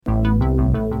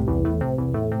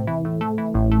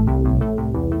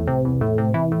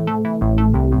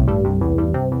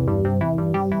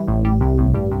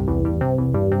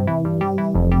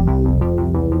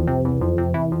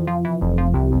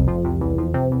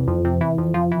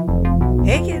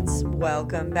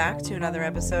Welcome back to another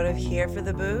episode of Here for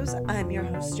the Booze. I'm your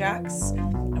host, Jax,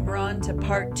 and we're on to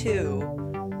part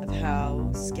 2 of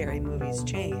how scary movies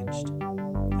changed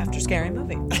after Scary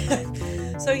Movie.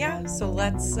 So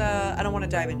let's, I don't want to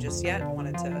dive in just yet. I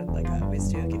wanted to, like I always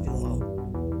do, give you a little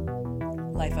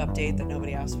life update that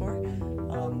nobody asked for.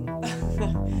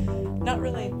 Not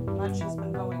really much has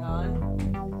been going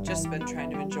on. Just been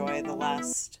trying to enjoy the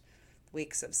last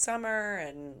weeks of summer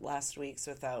and last weeks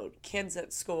without kids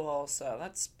at school, so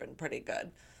that's been pretty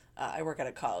good. I work at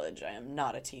a college. I am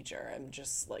not a teacher. I'm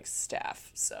just like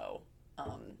staff, so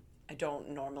I don't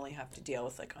normally have to deal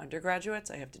with like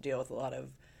undergraduates. I have to deal with a lot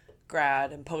of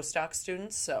grad and postdoc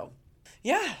students, so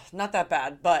yeah, not that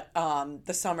bad. But during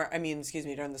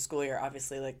the school year,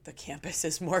 obviously like the campus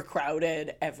is more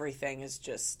crowded. Everything is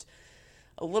just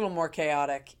a little more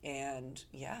chaotic, and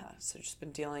yeah, so just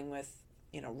been dealing with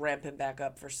ramping back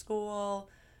up for school.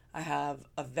 I have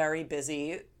a very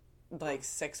busy,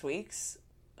 6 weeks.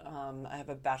 I have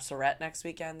a bachelorette next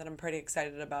weekend that I'm pretty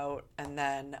excited about. And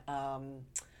then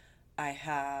I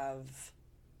have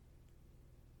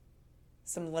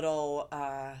some little,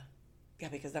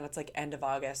 because then it's end of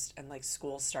August and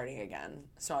school's starting again.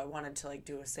 So I wanted to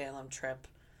do a Salem trip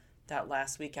that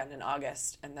last weekend in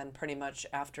August. And then pretty much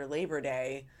after Labor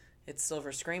Day, it's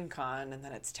Silver Scream Con, and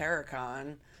then it's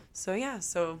TerrorCon. So yeah,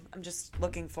 so I'm just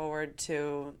looking forward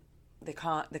to the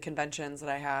conventions that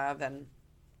I have and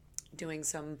doing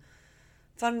some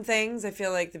fun things. I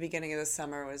feel like the beginning of the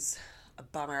summer was a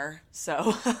bummer.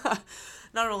 So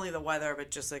not only the weather,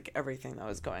 but just everything that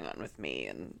was going on with me.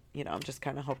 And, I'm just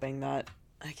kind of hoping that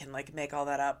I can make all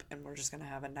that up, and we're just going to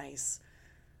have a nice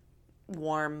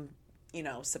warm,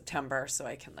 September, so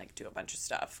I can do a bunch of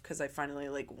stuff. Cause I finally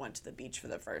went to the beach for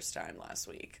the first time last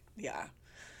week. Yeah.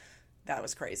 That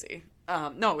was crazy.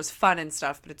 No, it was fun and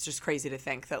stuff, but it's just crazy to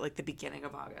think that the beginning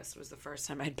of August was the first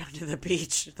time I'd been to the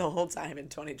beach the whole time in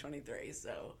 2023.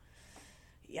 So,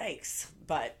 yikes.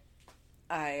 But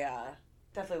I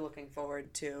definitely looking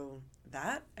forward to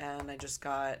that. And I just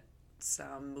got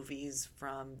some movies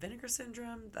from Vinegar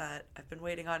Syndrome that I've been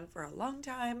waiting on for a long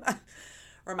time.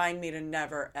 Remind me to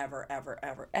never, ever, ever,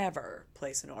 ever, ever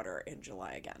place an order in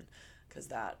July again. Because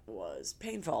that was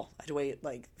painful. I had to wait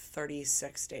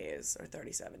 36 days or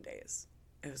 37 days.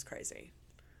 It was crazy.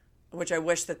 Which I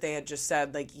wish that they had just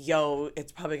said, yo,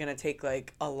 it's probably going to take,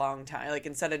 a long time.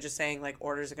 Instead of just saying,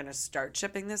 orders are going to start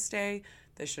shipping this day,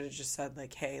 they should have just said,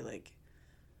 hey,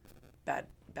 bad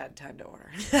time to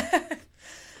order.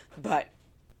 But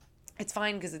it's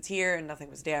fine because it's here and nothing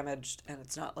was damaged and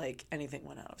it's not anything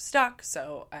went out of stock.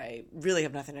 So I really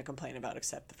have nothing to complain about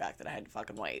except the fact that I had to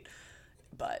fucking wait.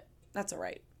 But that's all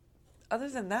right. Other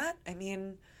than that, I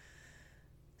mean,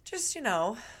 just,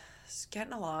 just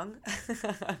getting along.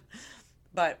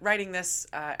 But writing this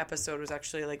episode was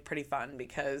actually, pretty fun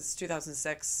because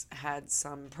 2006 had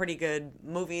some pretty good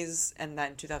movies, and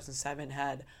then 2007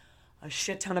 had a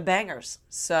shit ton of bangers.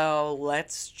 So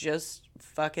let's just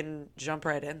fucking jump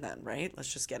right in then, right?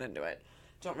 Let's just get into it.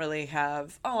 Don't really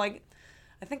have... I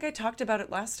think I talked about it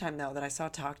last time, though, that I saw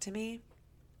Talk to Me.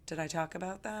 Did I talk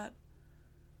about that?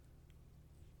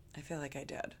 I feel like I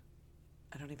did.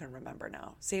 I don't even remember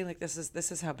now. See, this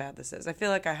is how bad this is. I feel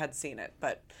like I had seen it,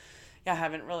 but yeah, I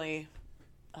haven't really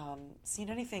seen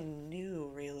anything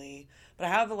new, really. But I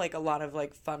have a lot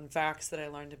of fun facts that I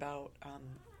learned about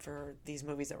for these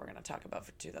movies that we're going to talk about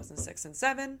for 2006 and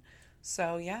 2007.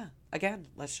 So yeah, again,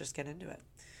 let's just get into it.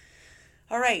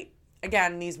 All right.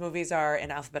 Again, these movies are in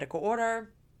alphabetical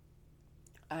order.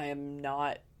 I am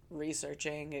not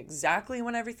researching exactly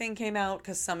when everything came out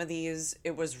because some of these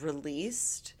it was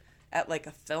released at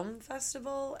a film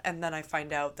festival, and then I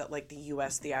find out that the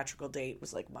US theatrical date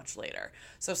was much later.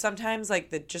 So sometimes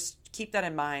just keep that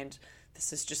in mind.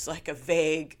 This is just a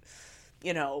vague,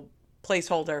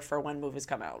 placeholder for when movies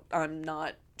come out. I'm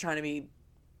not trying to be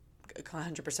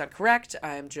 100% correct.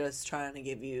 I'm just trying to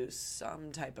give you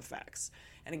some type of facts.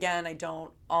 And again, I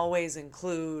don't always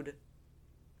include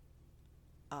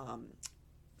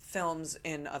films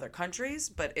in other countries,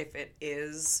 but if it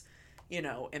is,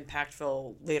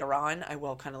 impactful later on, I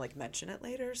will kind of mention it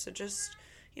later. So just,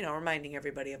 reminding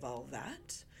everybody of all of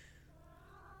that.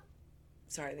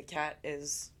 Sorry, the cat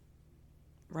is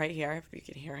right here. If you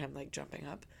can hear him jumping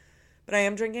up. But I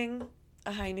am drinking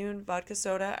a High Noon vodka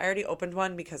soda. I already opened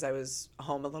one because I was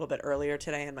home a little bit earlier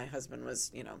today and my husband was,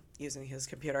 using his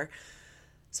computer.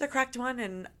 So I cracked one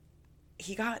and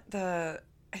he got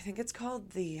I think it's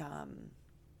called the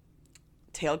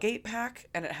tailgate pack,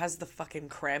 and it has the fucking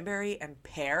cranberry and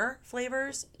pear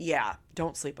flavors. Yeah,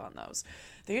 don't sleep on those.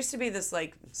 There used to be this,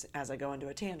 like, as I go into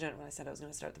a tangent when I said I was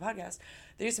going to start the podcast,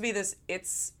 there used to be this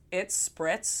It's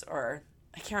Spritz, or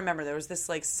I can't remember. There was this,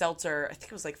 like, seltzer, I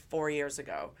think it was like 4 years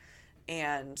ago,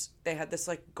 and they had this,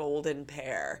 like, golden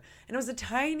pear, and it was a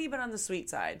tiny bit on the sweet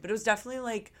side, but it was definitely,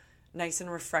 like, nice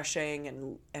and refreshing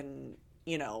and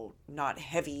you know, not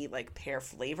heavy, like, pear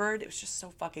flavored. It was just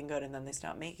so fucking good. And then they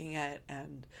stopped making it,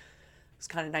 and it was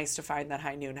kind of nice to find that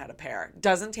High Noon had a pear.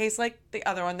 Doesn't taste like the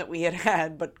other one that we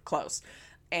had, but close.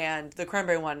 And the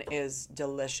cranberry one is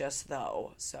delicious,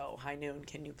 though. So High Noon,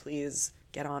 can you please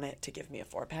get on it to give me a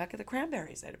 4-pack of the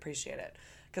cranberries? I'd appreciate it,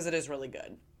 because it is really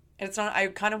good. And it's not, I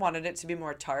kind of wanted it to be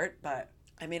more tart, but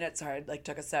I mean, it's hard. Like,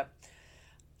 took a sip.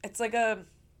 It's like I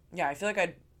feel like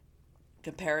I'd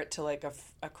compare it to like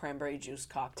a cranberry juice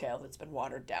cocktail that's been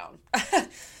watered down.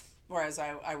 Whereas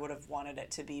I would have wanted it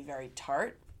to be very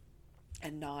tart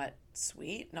and not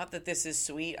sweet. Not that this is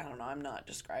sweet. I don't know. I'm not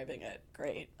describing it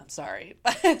great. I'm sorry.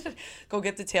 Go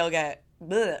get the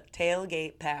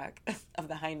tailgate pack of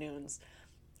the High Noons.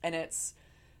 And it's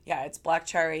black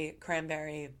cherry,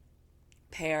 cranberry,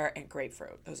 pear, and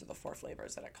grapefruit. Those are the 4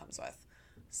 flavors that it comes with.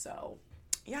 So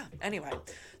yeah, anyway,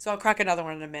 so I'll crack another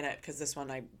one in a minute, because this one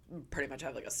I pretty much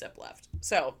have like a sip left.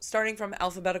 So starting from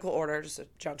alphabetical order, just a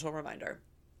gentle reminder,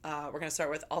 we're going to start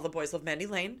with All the Boys Love Mandy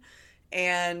Lane,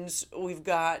 and we've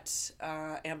got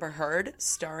Amber Heard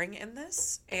starring in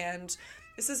this, and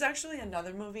this is actually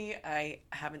another movie I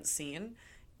haven't seen,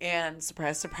 and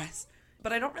surprise, surprise,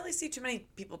 but I don't really see too many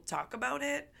people talk about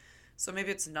it, so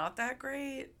maybe it's not that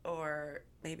great, or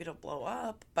maybe it'll blow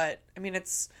up, but I mean,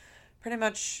 it's pretty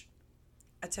much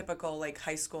a typical, like,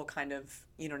 high school kind of,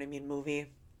 you know what I mean, movie.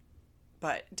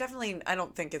 But definitely, I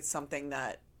don't think it's something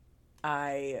that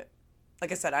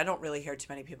like I said, I don't really hear too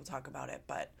many people talk about it,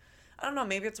 but I don't know,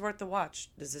 maybe it's worth the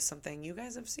watch. Is this something you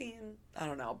guys have seen? I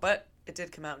don't know, but it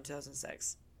did come out in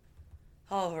 2006.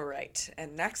 All right,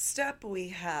 and next up we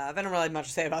have, I don't really have much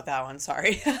to say about that one,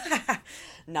 sorry.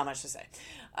 Not much to say.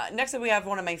 Next up we have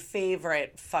one of my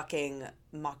favorite fucking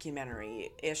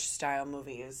mockumentary-ish style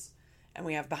movies. And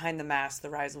we have Behind the Mask, The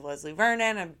Rise of Leslie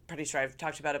Vernon. I'm pretty sure I've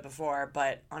talked about it before,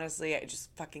 but honestly, I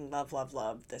just fucking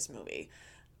love this movie.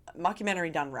 Mockumentary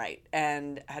done right,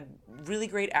 and had really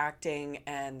great acting,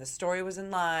 and the story was in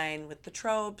line with the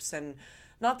tropes, and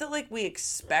not that, like, we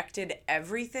expected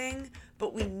everything,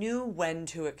 but we knew when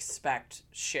to expect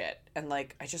shit. And,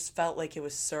 like, I just felt like it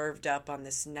was served up on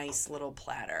this nice little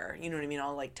platter. You know what I mean?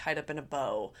 All, like, tied up in a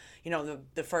bow. You know,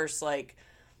 the first, like...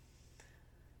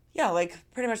 Yeah, like,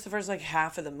 pretty much the first, like,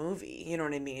 half of the movie, you know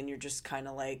what I mean? You're just kind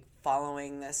of, like,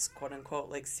 following this, quote-unquote,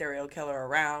 like, serial killer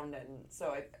around, and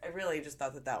so I really just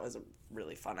thought that was a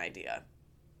really fun idea.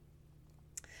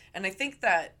 And I think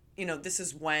that, you know, this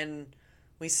is when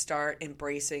we start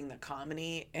embracing the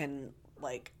comedy in,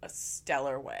 like, a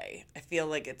stellar way. I feel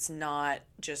like it's not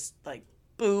just, like,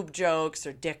 boob jokes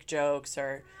or dick jokes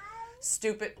or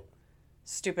stupid,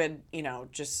 you know,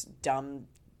 just dumb,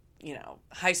 you know,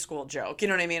 high school joke. You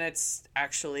know what I mean? It's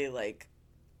actually, like,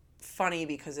 funny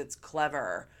because it's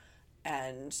clever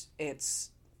and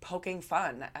it's poking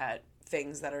fun at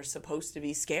things that are supposed to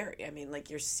be scary. I mean, like,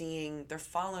 they're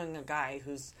following a guy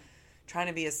who's trying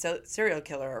to be a serial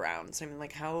killer around. So, I mean,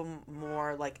 like, how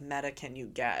more, like, meta can you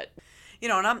get? You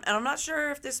know, and I'm not sure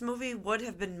if this movie would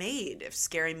have been made if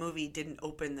Scary Movie didn't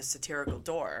open the satirical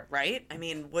door, right? I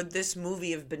mean, would this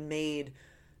movie have been made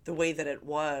the way that it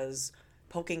was,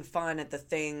 poking fun at the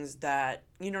things that,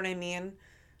 you know what I mean,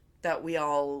 that we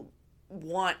all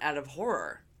want out of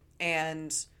horror?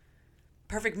 And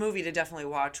perfect movie to definitely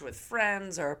watch with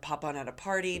friends or pop on at a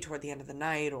party toward the end of the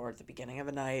night or at the beginning of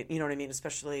a night, you know what I mean,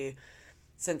 especially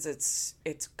since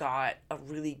it's got a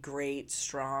really great,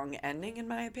 strong ending, in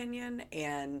my opinion,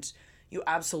 and you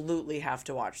absolutely have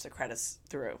to watch the credits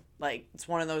through. Like, it's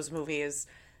one of those movies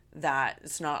that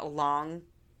it's not a long,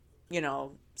 you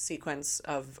know, sequence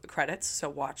of credits, so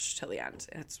watch till the end.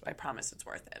 I promise it's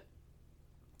worth it.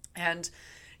 And,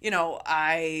 you know,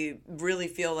 I really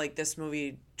feel like this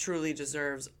movie truly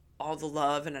deserves all the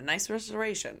love and a nice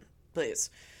restoration,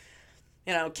 please.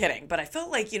 You know, kidding. But I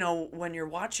felt like, you know, when you're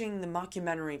watching the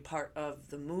mockumentary part of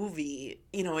the movie,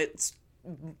 you know, it's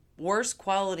worse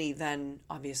quality than,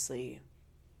 obviously,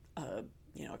 a,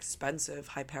 you know, expensive,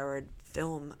 high-powered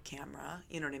film camera,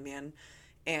 you know what I mean?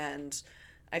 And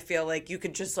I feel like you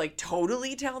could just, like,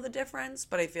 totally tell the difference,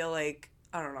 but I feel like,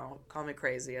 I don't know, call me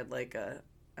crazy, I'd like a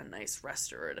nice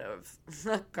restorative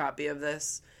copy of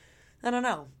this. I don't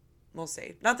know. We'll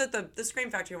see. Not that the Scream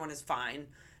Factory one is fine.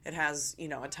 It has, you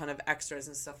know, a ton of extras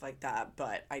and stuff like that,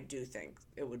 but I do think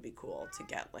it would be cool to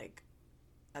get, like,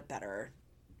 a better,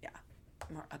 yeah,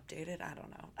 more updated. I don't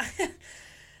know.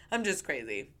 I'm just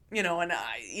crazy, and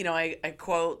I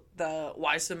quote the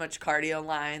 "Why so much cardio"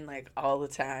 line like all the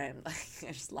time. Like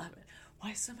I just love it.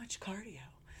 Why so much cardio?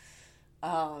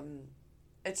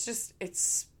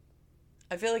 It's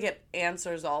I feel like it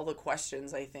answers all the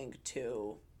questions I think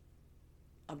too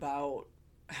about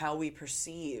how we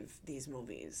perceive these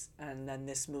movies, and then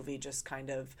this movie just kind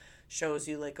of shows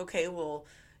you like, okay, well,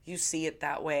 you see it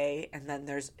that way, and then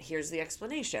here's the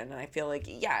explanation. And I feel like,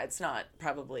 yeah, it's not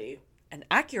probably an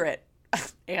accurate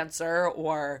answer,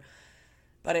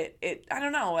 but it I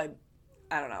don't know, I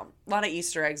don't know, a lot of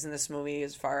Easter eggs in this movie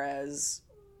as far as,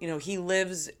 he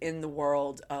lives in the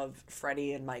world of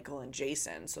Freddy and Michael and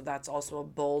Jason, so that's also a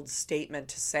bold statement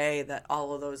to say that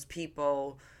all of those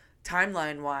people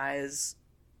timeline wise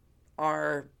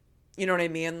are, you know what I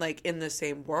mean, like in the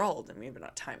same world. I mean, maybe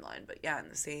not timeline, but yeah, in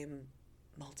the same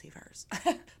multiverse.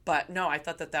 But no, I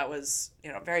thought that was,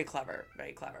 very clever,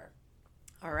 very clever.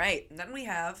 All right, and then we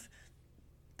have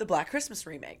the Black Christmas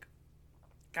remake.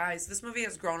 Guys, this movie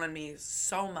has grown on me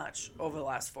so much over the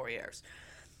last 4 years.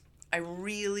 I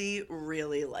really,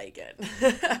 really like it.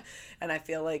 And I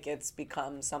feel like it's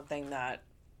become something that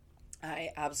I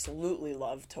absolutely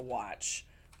love to watch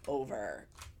over,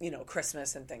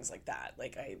 Christmas and things like that.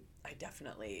 Like I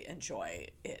definitely enjoy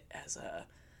it as a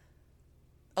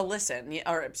listen,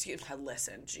 or excuse me, a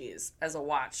listen, geez, as a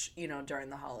watch, during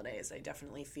the holidays. I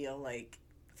definitely feel like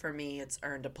for me it's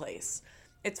earned a place.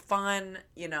 It's fun,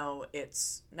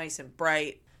 it's nice and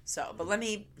bright. So, but let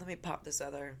me pop this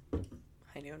other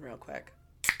Heineken real quick.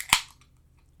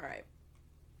 All right.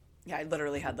 Yeah, I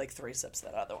literally had like 3 sips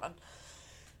of that other one.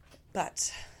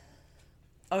 But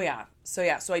oh yeah. So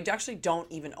I actually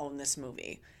don't even own this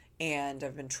movie, and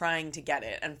I've been trying to get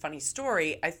it. And funny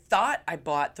story, I thought I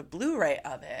bought the Blu-ray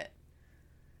of it,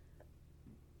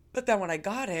 but then when I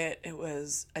got it, it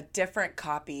was a different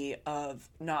copy of,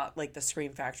 not like the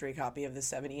Scream Factory copy of the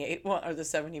 78 one or the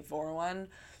 74 one.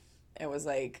 It was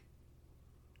like,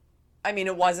 I mean,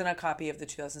 it wasn't a copy of the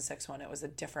 2006 one. It was a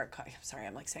different copy. I'm sorry,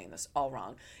 I'm like saying this all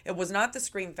wrong. It was not the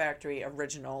Scream Factory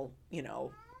original,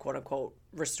 quote unquote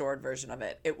restored version of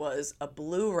it. It was a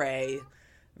Blu-ray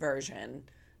version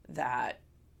that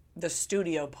the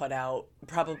studio put out,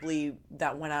 probably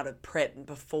that went out of print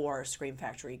before Scream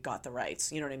Factory got the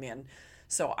rights. You know what I mean?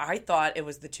 So I thought it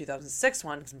was the 2006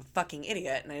 one because I'm a fucking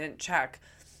idiot and I didn't check.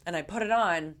 And I put it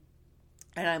on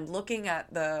and I'm looking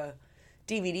at the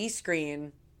DVD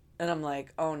screen and I'm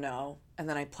like, oh no. And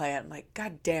then I play it. I'm like,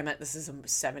 God damn it, this is a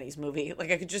 70s movie.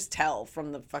 Like I could just tell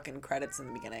from the fucking credits in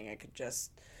the beginning. I could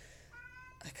just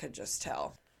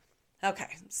tell.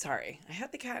 Okay, sorry. I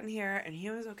had the cat in here and he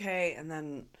was okay and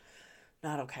then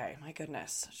not okay. My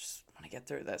goodness. I just want to get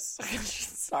through this.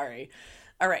 Sorry.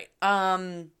 All right.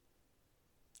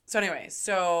 So anyway,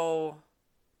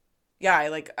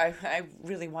 yeah, I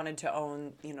really wanted to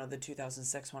own, the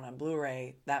 2006 one on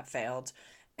Blu-ray. That failed.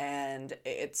 And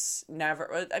it's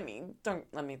never, I mean,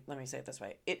 let me say it this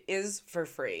way. It is for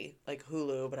free, like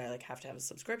Hulu, but I have to have a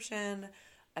subscription.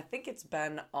 I think it's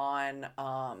been on,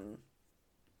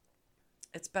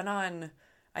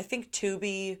 I think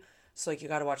Tubi. So you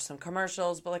got to watch some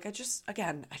commercials, but I just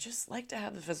like to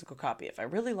have the physical copy. If I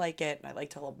really like it, and I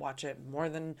like to watch it more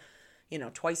than,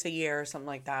 twice a year or something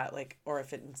like that, or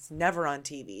if it's never on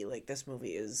TV, this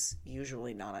movie is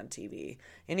usually not on TV.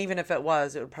 And even if it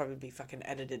was, it would probably be fucking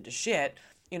edited to shit.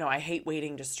 I hate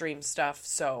waiting to stream stuff.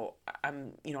 So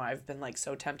I've been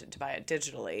so tempted to buy it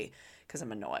digitally because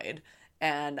I'm annoyed.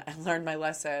 And I learned my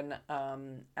lesson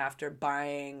after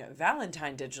buying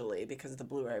Valentine digitally because the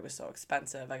Blu-ray was so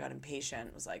expensive. I got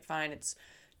impatient. Was like, fine, it's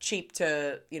cheap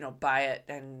to, buy it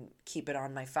and keep it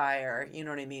on my fire, you know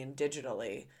what I mean,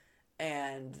 digitally.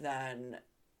 And then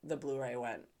the Blu-ray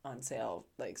went on sale,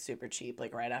 super cheap,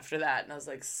 right after that. And I was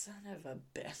like, son of a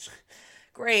bitch.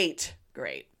 Great.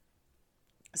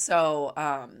 So,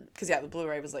 because, yeah, the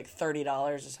Blu-ray was $30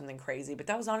 or something crazy. But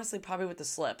that was honestly probably with the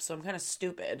slip. So I'm kind of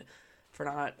stupid for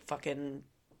not fucking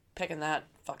picking that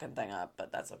fucking thing up.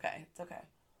 But that's okay. It's okay.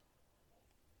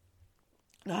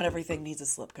 Not everything needs a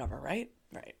slipcover, right?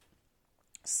 Right.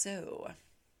 So,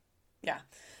 yeah.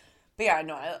 But yeah,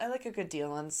 no, I like a good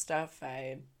deal on stuff.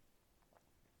 I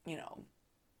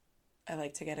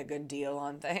like to get a good deal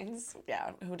on things.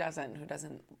 Yeah, who doesn't,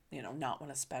 not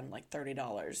want to spend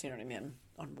 $30, you know what I mean,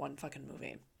 on one fucking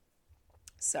movie.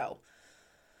 So,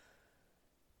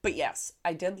 but yes,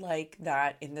 I did like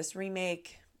that in this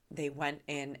remake, they went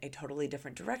in a totally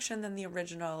different direction than the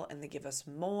original, and they give us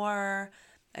more.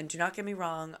 And do not get me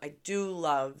wrong, I do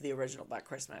love the original Black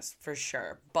Christmas, for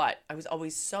sure. But I was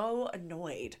always so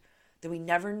annoyed that we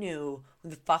never knew who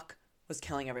the fuck was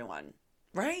killing everyone,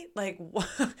 right? Like,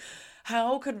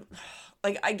 how could,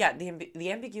 like, I get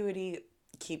the ambiguity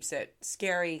keeps it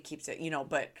scary, keeps it,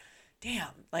 but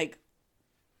damn, like,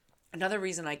 another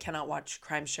reason I cannot watch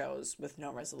crime shows with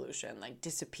no resolution, like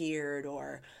disappeared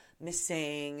or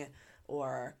missing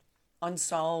or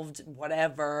unsolved,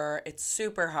 whatever. It's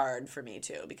super hard for me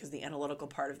too, because the analytical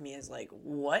part of me is like,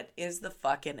 what is the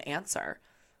fucking answer?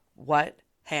 What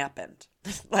happened?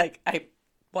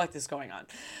 What is going on?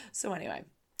 So anyway,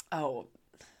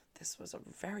 this was a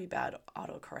very bad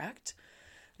autocorrect.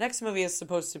 Next movie is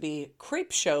supposed to be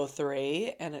Creepshow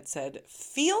 3, and it said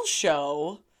Feel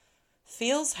Show.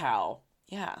 Feels how?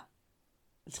 Yeah.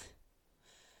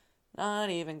 Not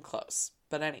even close.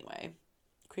 But anyway,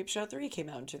 Creepshow 3 came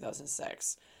out in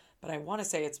 2006. But I want to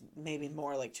say it's maybe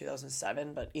more like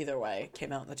 2007, but either way, it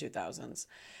came out in the 2000s.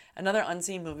 Another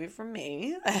unseen movie from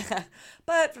me.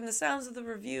 But from the sounds of the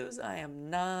reviews, I am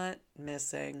not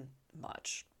missing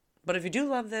much. But if you do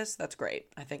love this, that's great.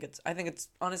 I think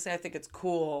it's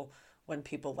cool when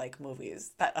people like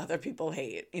movies that other people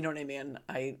hate. You know what I mean?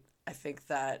 I think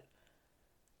that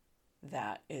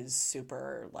is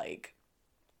super, like,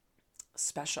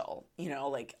 special.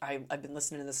 Like, I've been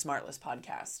listening to the Smartless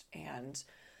podcast, and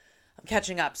I'm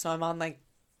catching up. So I'm on, like,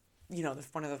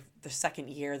 one of the second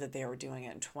year that they were doing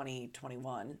it in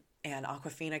 2021. And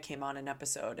Awkwafina came on an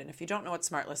episode. And if you don't know what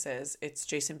Smartless is, it's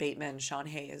Jason Bateman, Sean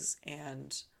Hayes,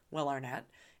 and Will Arnett.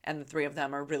 And the three of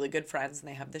them are really good friends, and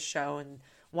they have this show, and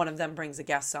one of them brings a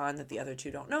guest on that the other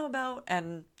two don't know about,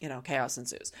 and, chaos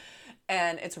ensues.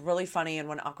 And it's really funny, and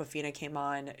when Awkwafina came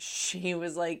on, she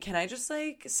was like, can I just,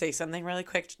 like, say something really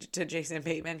quick to Jason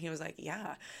Bateman? He was like,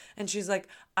 yeah. And she's like,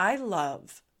 I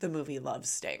love the movie Love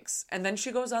Stinks. And then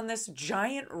she goes on this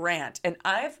giant rant, and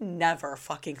I've never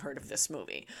fucking heard of this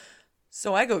movie.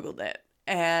 So I Googled it,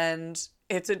 and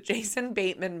it's a Jason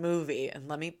Bateman movie, and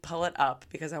let me pull it up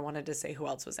because I wanted to say who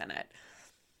else was in it.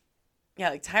 Yeah,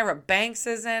 like Tyra Banks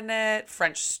is in it,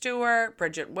 French Stewart,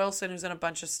 Bridget Wilson, who's in a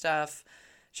bunch of stuff,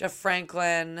 Jeff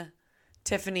Franklin,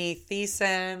 Tiffany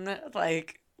Thiessen.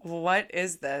 Like, what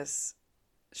is this?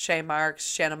 Shay Marks,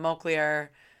 Shanna Moakler.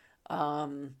 Let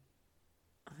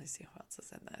me see who else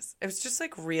is in this. It was just,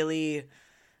 like, really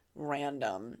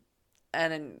random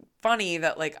and funny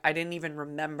that, like, I didn't even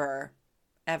remember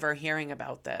ever hearing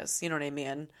about this. You know what I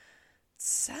mean? It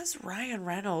says Ryan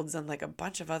Reynolds and, like, a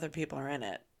bunch of other people are in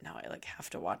it. Now I, like, have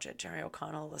to watch it. Jerry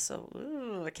O'Connell,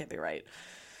 Alyssa, that can't be right.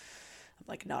 I'm,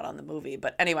 like, not on the movie.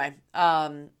 But anyway,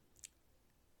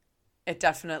 it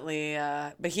definitely,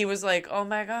 but he was like, oh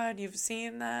my God, you've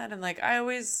seen that? And, like, I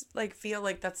always, like, feel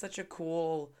like that's such a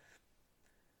cool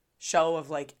show of,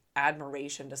 like,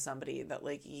 admiration to somebody that,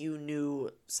 like, you knew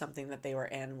something that they were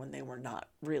in when they were not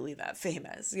really that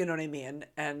famous. You know what I mean?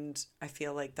 And I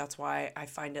feel like that's why I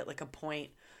find it, like, a point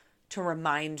to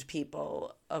remind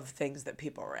people of things that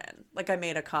people are in. Like, I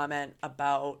made a comment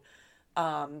about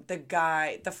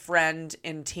the friend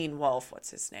in Teen Wolf,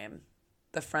 what's his name?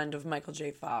 The friend of Michael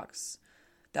J. Fox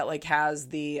that, like, has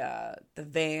the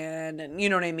van, and you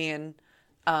know what I mean?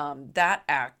 That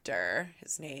actor,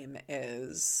 his name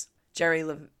is Jerry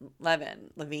Levine.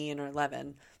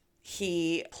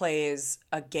 He plays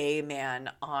a gay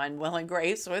man on Will and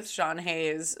Grace with Sean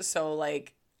Hayes. So,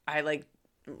 like,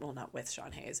 well, not with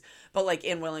Sean Hayes, but, like,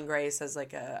 in Will and Grace as,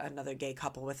 like, another gay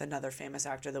couple with another famous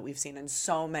actor that we've seen in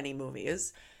so many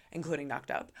movies, including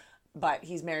Knocked Up. But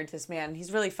he's married to this man.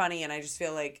 He's really funny, and I just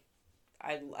feel like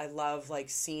I love, like,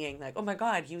 seeing, like, oh my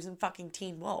God, he was in fucking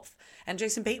Teen Wolf. And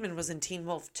Jason Bateman was in Teen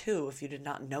Wolf too, if you did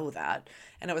not know that.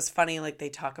 And it was funny, like, they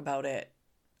talk about it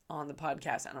on the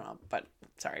podcast. I don't know, but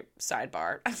sorry,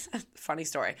 sidebar. Funny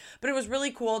story. But it was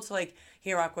really cool to, like,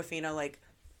 hear Awkwafina, like,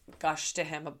 gush to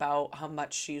him about how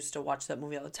much she used to watch that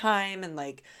movie all the time. And,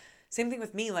 like, same thing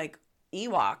with me, like,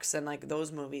 Ewoks and, like,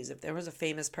 those movies. If there was a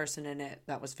famous person in it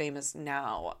that was famous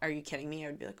now, are you kidding me? I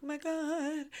would be like, oh my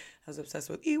God, I was obsessed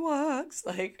with Ewoks,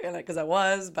 like, because I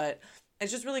was. But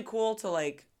it's just really cool to,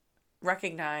 like,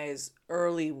 recognize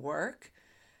early work.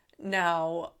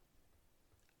 Now,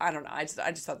 I don't know, I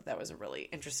just thought that was a really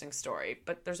interesting story.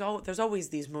 But there's always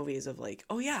these movies of, like,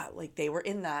 oh yeah, like, they were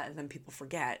in that, and then people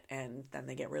forget, and then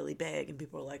they get really big, and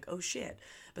people are like, oh shit.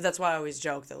 But that's why I always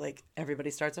joke that, like, everybody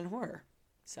starts in horror.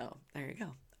 So there you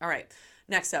go. All right.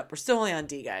 Next up, we're still only on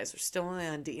D, guys. We're still only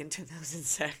on D in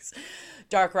 2006.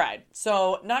 Dark Ride.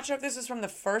 So not sure if this is from the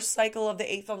first cycle of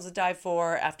the 8 Films to Die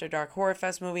For After Dark Horror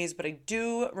Fest movies, but I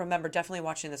do remember definitely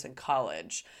watching this in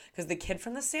college because the kid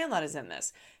from The Sandlot is in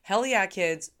this. Hell yeah,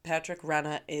 kids. Patrick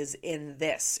Renna is in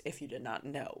this, if you did not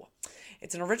know.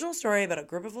 It's an original story about a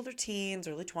group of older teens,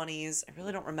 early 20s. I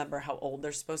really don't remember how old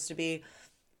they're supposed to be.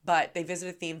 But they visit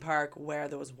a theme park where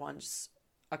there was once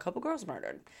a couple girls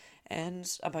murdered and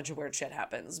a bunch of weird shit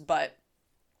happens. But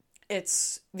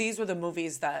these were the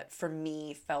movies that for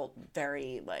me felt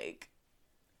very like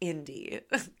indie.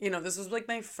 This was like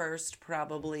my first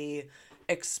probably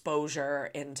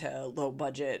exposure into low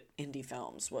budget indie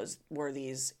films were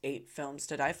these 8 films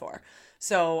to die for.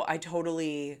 So I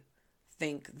totally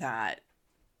think that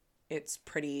it's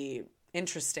pretty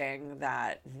interesting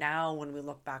that now when we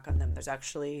look back on them, there's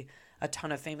actually a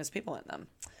ton of famous people in them.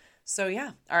 So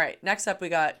yeah. All right. Next up, we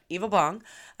got Evil Bong.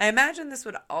 I imagine this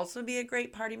would also be a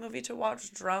great party movie to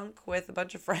watch drunk with a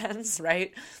bunch of friends,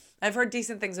 right? I've heard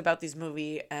decent things about these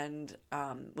movies, and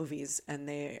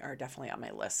they are definitely on my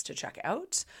list to check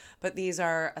out. But these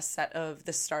are a set of,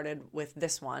 this started with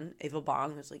this one, Evil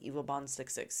Bong. There's like Evil Bong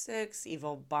 666,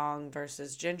 Evil Bong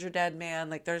versus Ginger Dead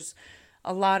Man. Like there's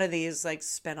a lot of these like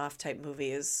spin-off type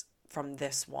movies from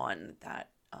this one that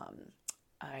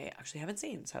I actually haven't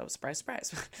seen. So surprise,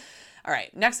 surprise. All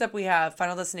right. Next up, we have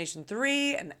Final Destination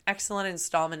 3, an excellent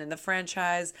installment in the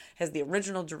franchise. Has the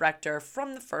original director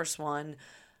from the first one.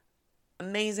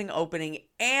 Amazing opening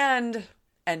and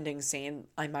ending scene,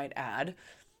 I might add.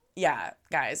 Yeah,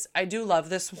 guys, I do love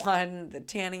this one. The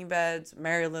tanning beds,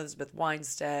 Mary Elizabeth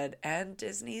Winstead, and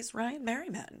Disney's Ryan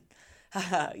Merriman.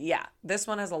 Yeah, this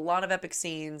one has a lot of epic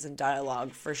scenes and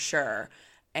dialogue for sure.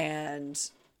 And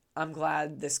I'm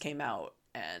glad this came out.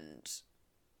 And,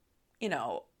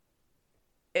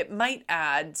 it might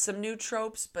add some new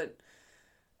tropes, but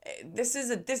this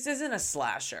isn't a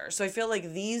slasher. So I feel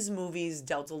like these movies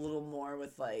dealt a little more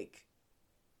with like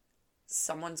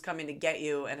someone's coming to get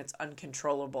you and it's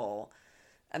uncontrollable,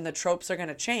 and the tropes are going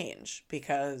to change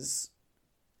because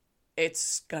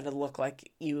it's going to look like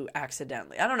you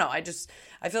accidentally. I don't know. I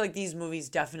feel like these movies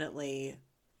definitely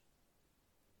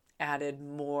added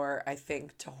more, I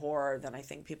think, to horror than I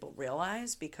think people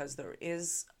realize, because there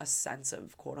is a sense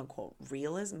of quote unquote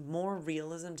realism, more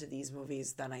realism to these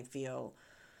movies than I feel,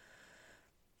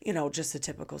 just a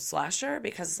typical slasher.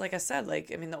 Because like I said,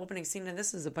 the opening scene in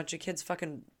this is a bunch of kids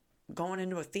fucking going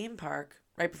into a theme park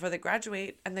right before they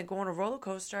graduate and then go on a roller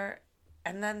coaster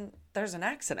and then there's an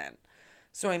accident.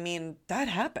 So, that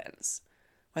happens,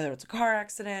 whether it's a car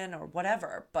accident or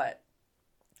whatever. But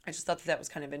I just thought that was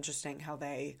kind of interesting how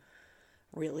they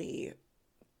really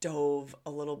dove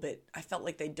a little bit. I felt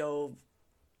like they dove,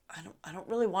 I don't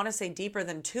really want to say deeper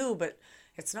than 2, but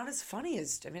it's not as funny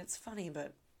as, it's funny,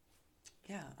 but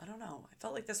yeah, I don't know. I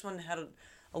felt like this one had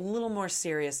a little more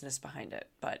seriousness behind it.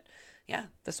 But yeah,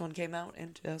 this one came out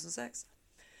in 2006.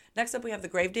 Next up, we have The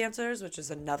Grave Dancers, which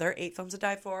is another 8 films to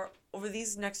die for. Over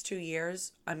these next 2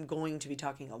 years, I'm going to be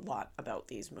talking a lot about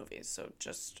these movies, so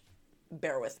just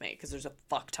bear with me because there's a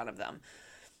fuck ton of them.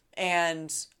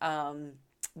 And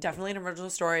definitely an original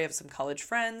story of some college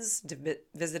friends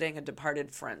visiting a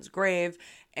departed friend's grave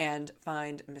and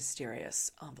find a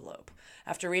mysterious envelope.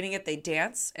 After reading it, they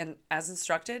dance, and as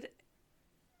instructed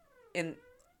in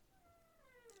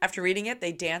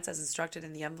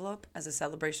the envelope as a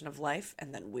celebration of life,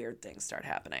 and then weird things start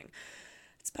happening.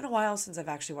 It's been a while since I've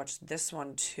actually watched this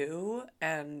one too,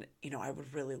 and I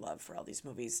would really love for all these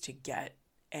movies to get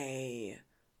a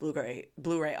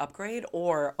Blu-ray upgrade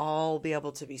or all be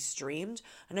able to be streamed.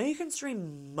 I know you can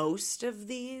stream most of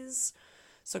these,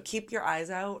 so keep your eyes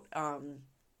out.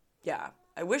 Yeah,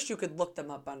 I wish you could look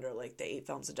them up under like the 8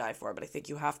 films to die for, but I think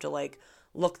you have to like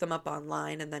look them up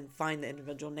online and then find the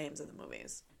individual names of the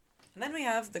movies. And then we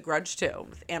have The Grudge 2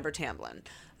 with Amber Tamblyn.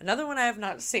 Another one I have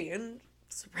not seen.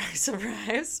 Surprise,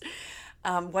 surprise.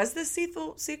 Was this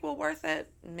sequel worth it?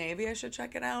 Maybe I should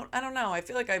check it out. I don't know. I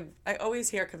feel like I always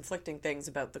hear conflicting things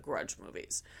about the Grudge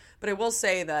movies. But I will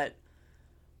say that,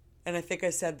 and I think I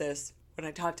said this when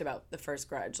I talked about the first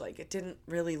Grudge, like it didn't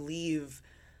really leave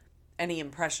any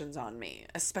impressions on me,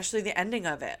 especially the ending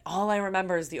of it. All I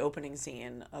remember is the opening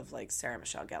scene of like Sarah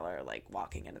Michelle Gellar like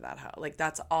walking into that house. Like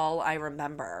that's all I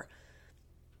remember.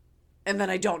 And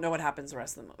then I don't know what happens the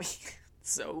rest of the movie.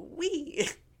 So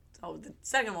the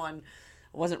second one,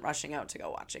 I wasn't rushing out to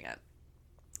go watching it.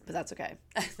 But that's okay.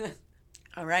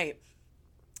 All right.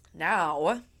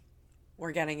 Now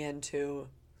we're getting into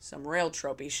some real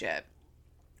tropey shit.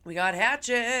 We got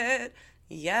Hatchet.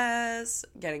 Yes.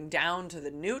 Getting down to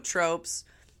the new tropes.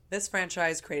 This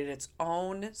franchise created its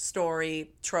own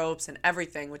story, tropes, and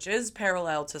everything, which is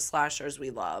parallel to slashers we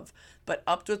love, but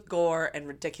upped with gore and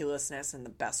ridiculousness in the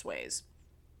best ways.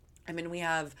 We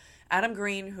have Adam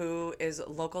Green, who is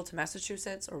local to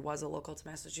Massachusetts, or was a local to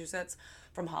Massachusetts,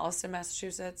 from Holliston,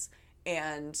 Massachusetts,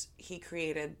 and he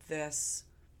created this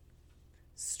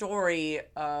story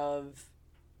of,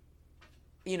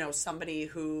 somebody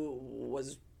who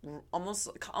was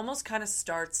almost kind of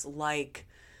starts like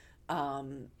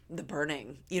The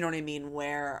Burning, you know what I mean,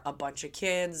 where a bunch of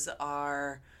kids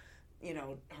are,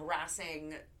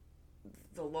 harassing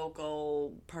the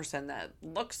local person that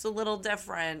looks a little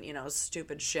different,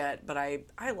 stupid shit. But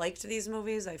I liked these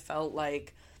movies. I felt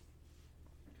like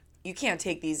you can't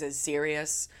take these as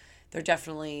serious. They're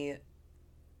definitely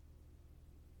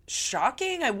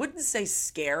shocking. I wouldn't say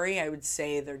scary. I would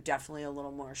say they're definitely a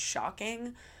little more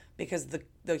shocking because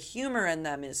the humor in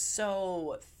them is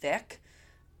so thick,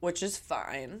 which is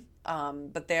fine.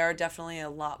 But they are definitely a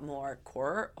lot more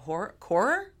horror.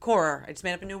 I just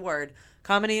made up a new word.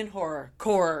 Comedy and horror.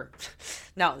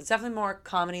 No, it's definitely more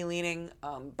comedy leaning.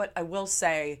 But I will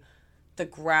say the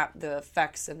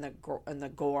effects and the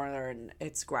gore and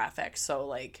it's graphic. So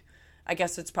like, I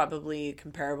guess it's probably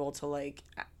comparable to like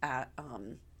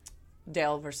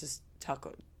Dale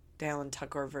and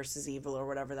Tucker versus Evil or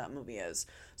whatever that movie is.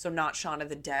 So not Shaun of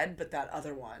the Dead, but that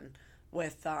other one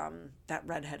with that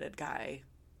redheaded guy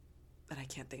that I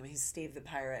can't think of. He's Steve the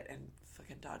Pirate and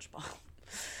fucking Dodgeball.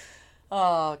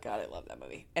 Oh god, I love that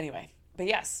movie. Anyway, but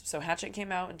yes, so Hatchet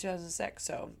came out in 2006,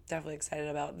 so definitely excited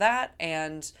about that.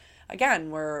 And again,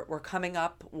 we're coming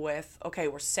up with, okay,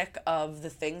 we're sick of the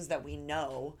things that we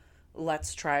know.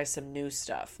 Let's try some new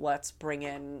stuff. Let's bring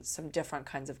in some different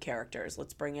kinds of characters.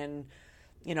 Let's bring in,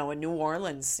 a New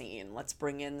Orleans scene. Let's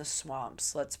bring in the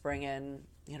swamps. Let's bring in,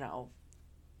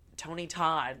 Tony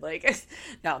Todd. Like,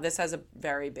 no, this has a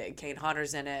very big Kate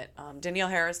Hodder's in it. Danielle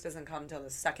Harris doesn't come till the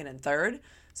second and third,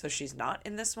 so she's not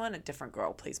in this one. A different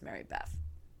girl plays Mary Beth.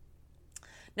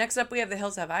 Next up, we have the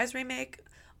Hills Have Eyes remake.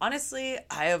 Honestly,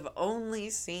 I have only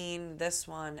seen this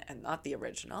one and not the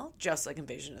original, just like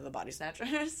Invasion of the Body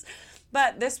Snatchers.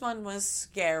 But this one was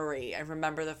scary. I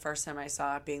remember the first time I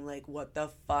saw it being like, what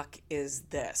the fuck is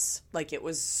this? Like, it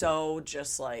was so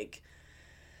just like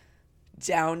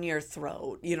down your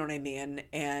throat, you know what I mean?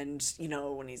 And,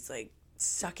 when he's like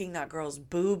sucking that girl's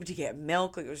boob to get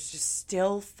milk, like it was just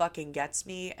still fucking gets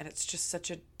me. And it's just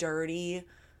such a dirty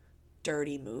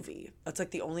movie. That's like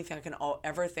the only thing I can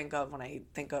ever think of when I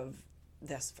think of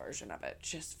this version of it.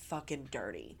 Just fucking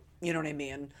dirty. You know what I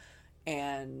mean?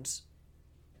 And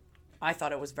I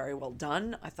thought it was very well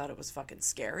done. I thought it was fucking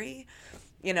scary.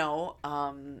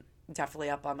 Definitely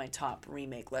up on my top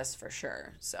remake list for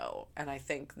sure. So, and I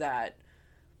think that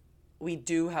we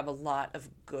do have a lot of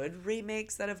good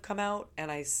remakes that have come out,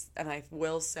 and I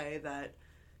will say that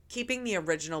keeping the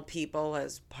original people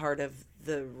as part of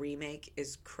the remake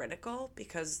is critical,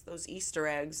 because those Easter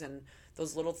eggs and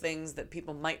those little things that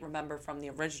people might remember from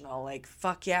the original, like,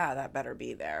 fuck yeah, that better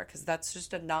be there, because that's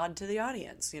just a nod to the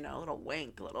audience, a little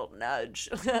wink, a little nudge.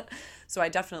 So I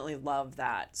definitely love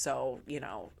that. So,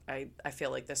 I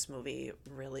feel like this movie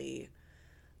really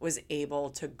was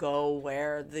able to go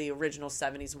where the original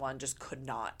 70s one just could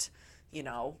not,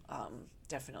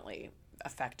 definitely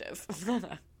effective.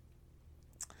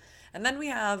 And then we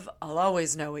have I'll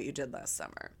Always Know What You Did Last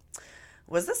Summer.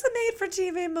 Was this a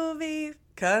made-for-TV movie?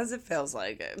 Because it feels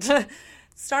like it.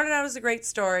 Started out as a great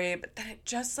story, but then it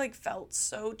just felt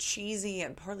so cheesy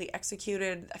and poorly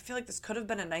executed. I feel like this could have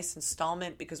been a nice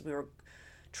installment, because we were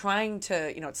trying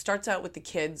to, it starts out with the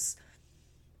kids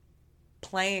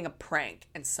playing a prank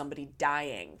and somebody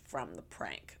dying from the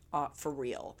prank, for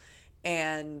real.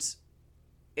 And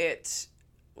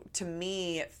to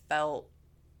me, it felt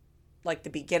like the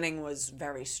beginning was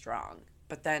very strong,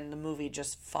 but then the movie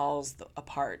just falls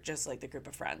apart, just like The Group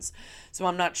of Friends. So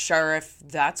I'm not sure if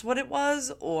that's what it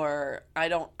was, or I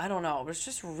don't know. It was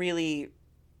just really,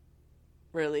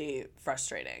 really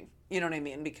frustrating. You know what I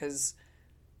mean? Because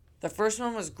the first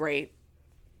one was great,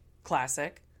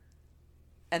 classic,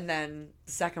 and then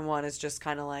the second one is just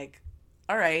kind of like,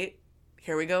 all right,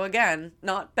 here we go again.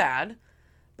 Not bad,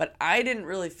 but I didn't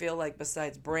really feel like,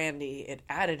 besides Brandy, it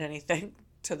added anything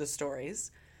to the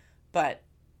stories. But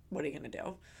what are you gonna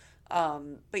do?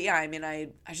 But yeah, I mean, I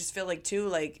just feel like too,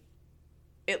 like,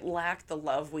 it lacked the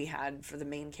love we had for the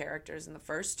main characters in the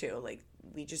first two. Like,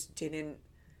 we just didn't,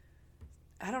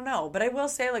 I don't know. But I will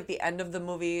say, like, the end of the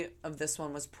movie of this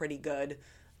one was pretty good.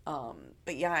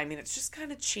 But yeah, I mean, it's just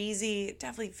kind of cheesy. It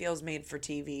definitely feels made for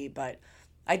TV, but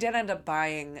I did end up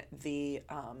buying the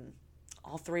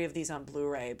all three of these on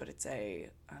Blu-ray, but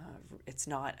it's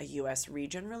not a US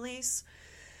region release.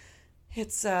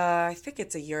 It's I think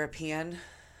it's a European.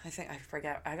 I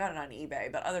forget. I got it on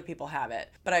eBay, but other people have it.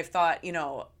 But I thought,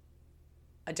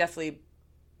 I definitely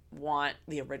want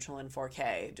the original in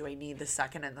 4K. Do I need the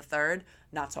second and the third?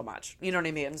 Not so much. You know what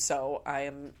I mean? So I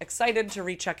am excited to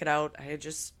recheck it out. I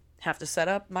just have to set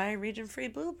up my region-free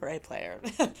Blu-ray player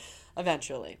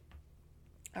eventually.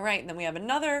 All right, and then we have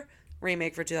another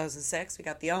remake for 2006. We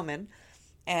got The Omen.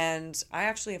 And I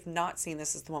actually have not seen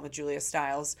this. Is the one with Julia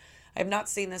Stiles. I have not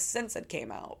seen this since it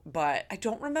came out, but I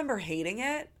don't remember hating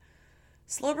it.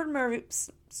 Slow burn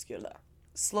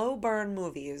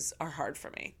movies are hard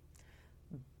for me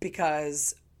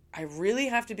because I really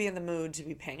have to be in the mood to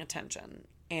be paying attention.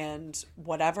 And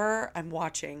whatever I'm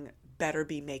watching better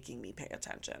be making me pay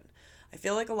attention. I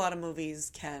feel like a lot of movies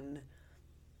can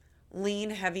lean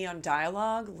heavy on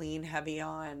dialogue, lean heavy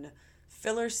on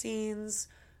filler scenes.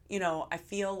 I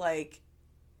feel like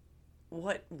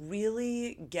what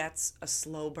really gets a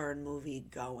slow burn movie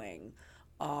going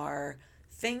are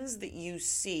things that you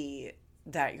see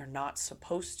that you're not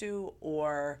supposed to,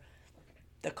 or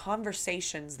the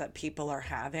conversations that people are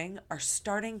having are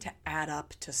starting to add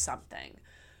up to something.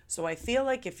 So I feel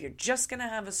like if you're just going to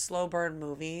have a slow burn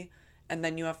movie and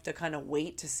then you have to kind of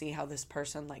wait to see how this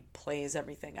person like plays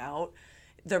everything out,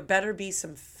 there better be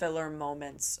some filler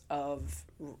moments of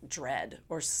dread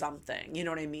or something. You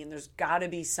know what I mean? There's got to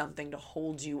be something to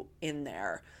hold you in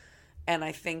there. And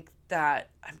I think that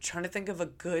I'm trying to think of a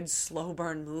good slow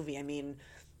burn movie. I mean,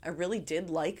 I really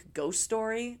did like Ghost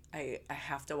Story. I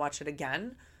have to watch it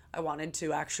again. I wanted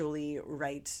to actually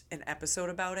write an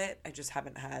episode about it. I just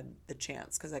haven't had the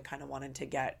chance because I kind of wanted to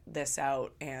get this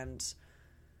out and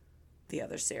the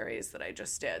other series that I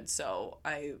just did. So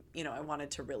I wanted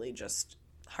to really just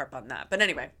harp on that. But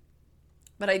anyway,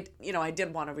 I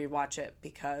did want to rewatch it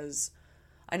because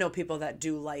I know people that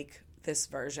do like this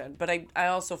version. But I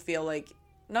also feel like,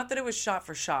 not that it was shot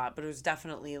for shot, but it was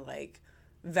definitely like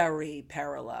very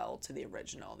parallel to the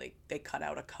original. They cut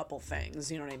out a couple things,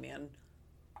 you know what I mean?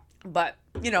 But,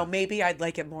 maybe I'd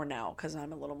like it more now because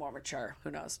I'm a little more mature.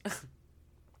 Who knows? All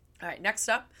right, next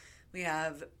up, we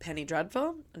have Penny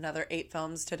Dreadful, another 8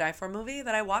 Films to Die For movie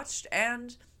that I watched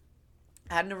and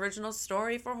had an original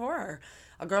story for horror.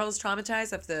 A girl is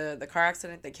traumatized after the car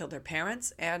accident that killed her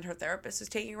parents, and her therapist is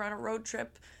taking her on a road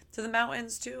trip to the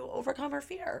mountains to overcome her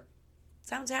fear.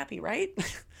 Sounds happy, right?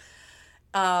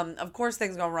 Of course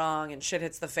things go wrong and shit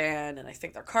hits the fan, and I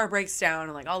think their car breaks down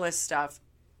and like all this stuff.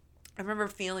 I remember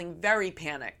feeling very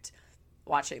panicked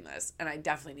watching this, and I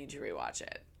definitely need to rewatch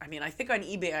it. I mean, I think on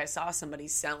eBay I saw somebody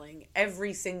selling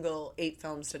every single 8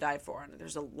 Films to Die For, and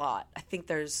there's a lot. I think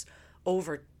there's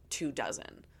over 2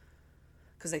 dozen,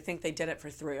 because I think they did it for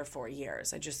 3 or 4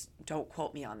 years. I just, don't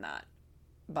quote me on that.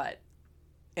 But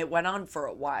it went on for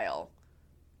a while.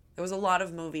 There was a lot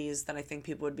of movies that I think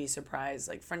people would be surprised,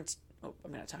 like I'm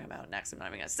going to talk about it next. I'm not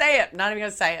even going to say it. Not even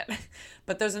going to say it.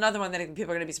 But there's another one that I think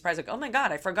people are going to be surprised, like, oh my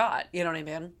God, I forgot. You know what I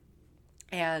mean?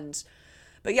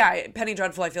 But yeah, Penny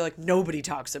Dreadful, I feel like nobody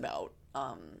talks about.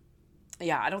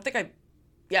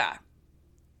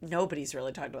 Nobody's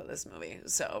really talked about this movie.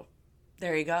 So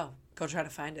there you go. Go try to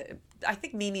find it. I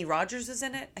think Mimi Rogers is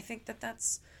in it. I think there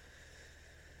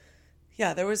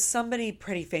was somebody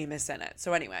pretty famous in it.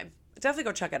 So anyway, definitely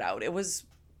go check it out. It was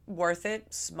worth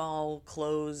it. Small,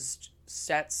 closed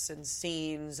sets and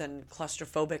scenes and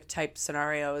claustrophobic type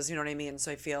scenarios, you know what I mean? So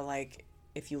I feel like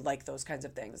if you like those kinds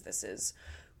of things, this is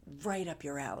right up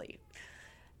your alley.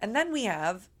 And then we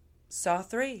have Saw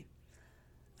 3,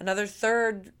 another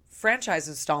third franchise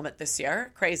installment this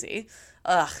year. Crazy.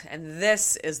 And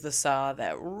this is the Saw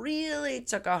that really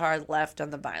took a hard left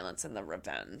on the violence and the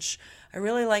revenge. I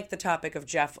really like the topic of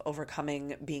Jeff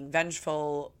overcoming being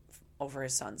vengeful over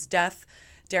his son's death.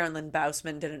 Darren Lynn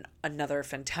Bousman did another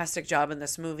fantastic job in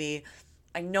this movie.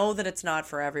 I know that it's not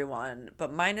for everyone,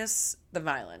 but minus the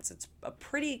violence, it's a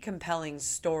pretty compelling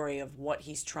story of what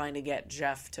he's trying to get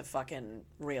Jeff to fucking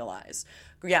realize.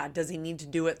 Yeah, does he need to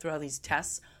do it through all these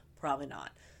tests? Probably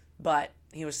not. But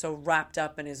he was so wrapped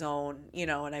up in his own,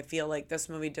 and I feel like this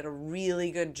movie did a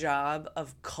really good job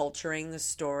of culturing the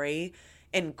story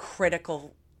in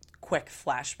critical, quick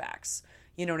flashbacks.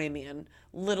 You know what I mean?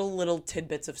 Little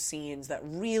tidbits of scenes that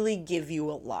really give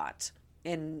you a lot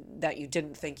and that you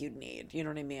didn't think you'd need. You know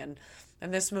what I mean?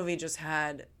 And this movie just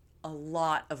had a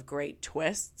lot of great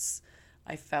twists.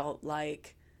 I felt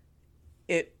like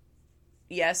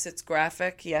yes, it's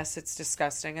graphic. Yes, it's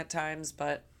disgusting at times.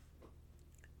 But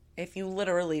if you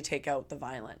literally take out the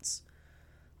violence,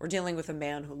 we're dealing with a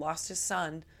man who lost his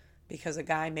son because a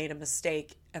guy made a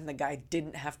mistake and the guy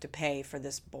didn't have to pay for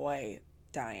this boy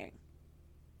dying.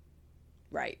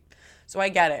 Right. So I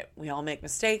get it. We all make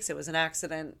mistakes. It was an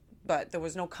accident, but there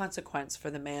was no consequence for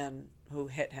the man who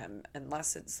hit him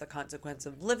unless it's the consequence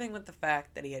of living with the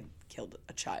fact that he had killed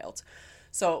a child.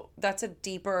 So that's a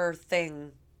deeper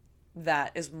thing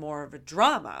that is more of a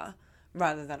drama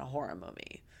rather than a horror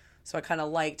movie. So I kind of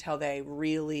liked how they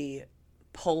really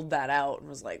pulled that out and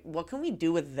was like, what can we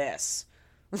do with this?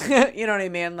 You know what I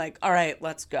mean? Like, all right,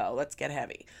 let's go. Let's get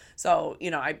heavy. So,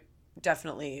 I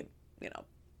definitely,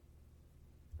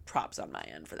 props on my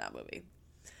end for that movie.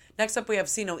 Next up, we have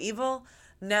See No Evil.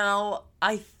 Now,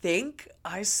 I think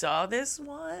I saw this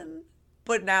one,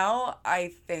 but now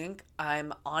I think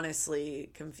I'm honestly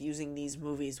confusing these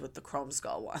movies with the Chrome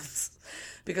Skull ones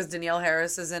because Danielle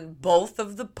Harris is in both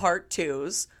of the part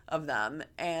twos of them,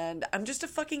 and I'm just a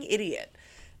fucking idiot.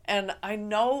 And I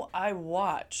know I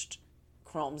watched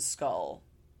Chrome Skull,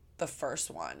 the first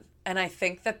one, and I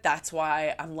think that that's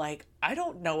why I'm like, I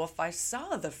don't know if I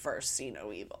saw the first See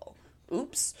No Evil.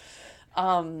 Oops.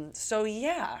 So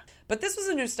yeah, but this was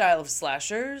a new style of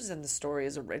slashers and the story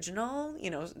is original.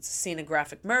 It's a scene of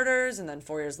graphic murders, and then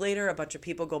 4 years later, a bunch of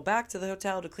people go back to the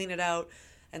hotel to clean it out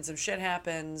and some shit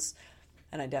happens,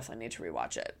 and I definitely need to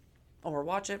rewatch it or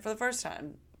watch it for the first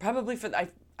time. Probably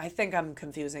I think I'm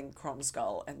confusing Chrome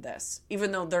Skull and this,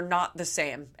 even though they're not the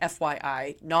same.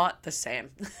 FYI, not the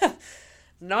same.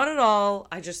 Not at all.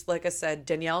 I just, like I said,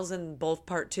 Danielle's in both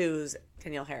part twos,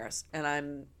 Danielle Harris, and I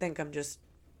think I'm just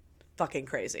fucking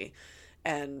crazy.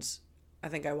 And I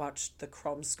think I watched the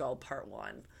Chrome Skull part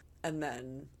one, and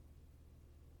then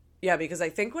because I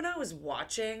think when I was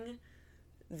watching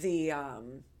the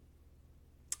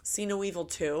See No Evil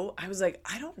 2, I was like,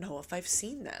 I don't know if I've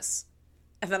seen this,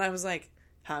 and then I was like,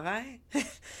 have I?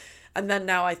 And then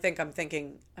now I'm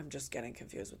just getting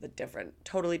confused with a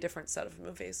totally different set of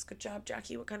movies. Good job,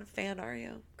 Jackie. What kind of fan are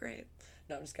you? Great.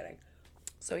 No, I'm just kidding.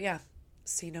 So yeah,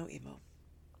 See No Evil.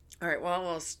 All right, well,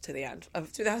 almost to the end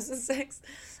of 2006.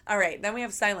 All right, then we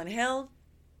have Silent Hill.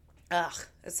 Ugh,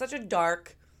 it's such a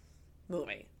dark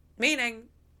movie. Meaning,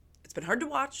 it's been hard to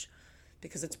watch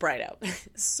because it's bright out.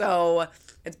 So,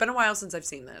 it's been a while since I've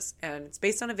seen this, and it's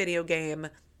based on a video game.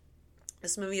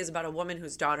 This movie is about a woman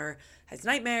whose daughter has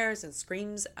nightmares and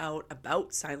screams out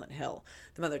about Silent Hill.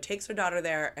 The mother takes her daughter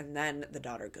there, and then the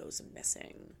daughter goes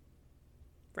missing.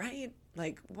 Right?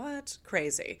 Like, what?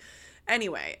 Crazy.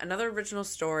 Anyway, another original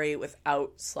story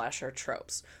without slasher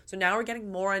tropes. So now we're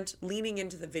getting more leaning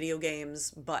into the video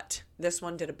games, but this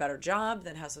one did a better job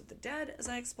than House of the Dead, as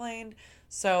I explained.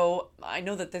 So I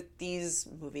know that these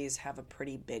movies have a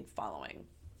pretty big following.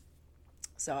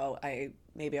 So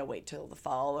maybe I'll wait till the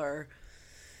fall or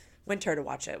winter to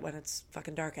watch it when it's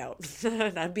fucking dark out.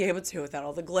 And I'd be able to without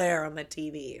all the glare on my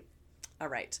TV. All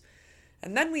right.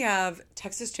 And then we have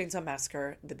Texas Chainsaw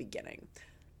Massacre, The Beginning.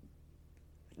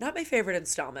 Not my favorite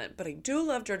installment, but I do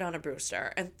love Jordana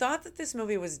Brewster and thought that this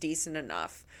movie was decent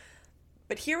enough.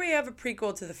 But here we have a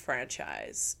prequel to the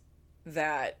franchise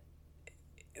that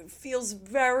feels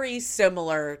very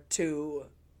similar to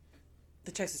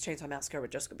the Texas Chainsaw Massacre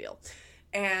with Jessica Biel.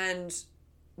 And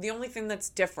the only thing that's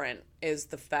different is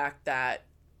the fact that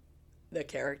the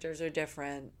characters are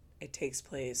different. It takes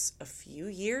place a few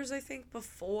years, I think,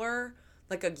 before,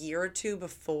 like a year or two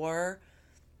before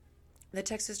the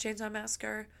Texas Chainsaw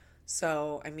Massacre.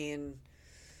 So, I mean,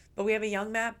 but we have a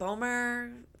young Matt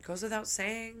Bomer. Goes without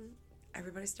saying,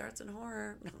 everybody starts in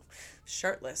horror. No,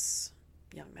 shirtless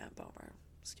young Matt Bomer.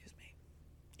 Excuse me.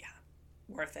 Yeah,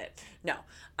 worth it. No,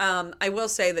 I will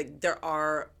say that there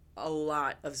are a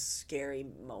lot of scary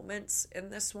moments in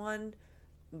this one,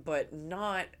 but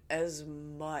not as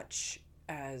much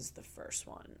as the first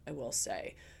one, I will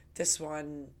say. This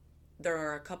one, there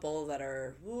are a couple that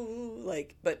are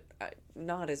but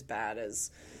not as bad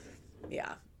as,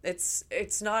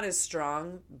 it's not as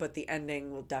strong, but the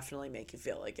ending will definitely make you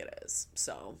feel like it is.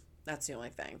 So that's the only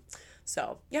thing.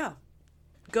 So yeah,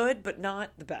 good, but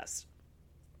not the best.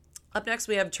 Up next,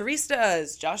 we have Teresa.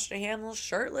 Is Josh Duhamel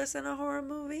shirtless in a horror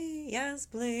movie? Yes,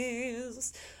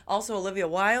 please. Also, Olivia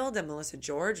Wilde and Melissa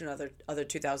George and other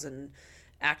 2000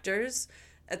 actors.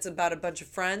 It's about a bunch of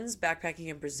friends backpacking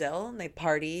in Brazil, and they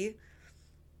party,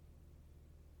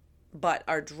 but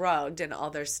are drugged, and all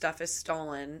their stuff is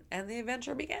stolen, and the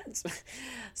adventure begins.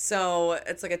 So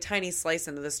it's like a tiny slice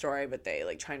into the story, but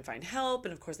they try and find help,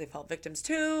 and of course they fall victims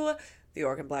to the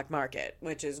Oregon black market,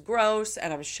 which is gross,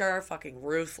 and I'm sure fucking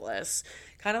ruthless.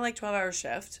 Kind of like 12-Hour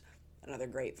Shift, another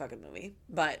great fucking movie.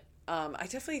 But I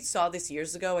definitely saw this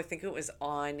years ago. I think it was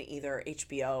on either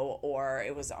HBO or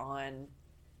it was on,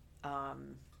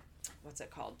 what's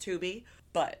it called? Tubi.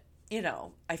 But,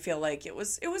 I feel like it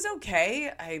was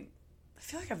okay. I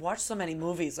feel like I've watched so many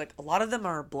movies. Like, a lot of them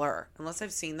are a blur. Unless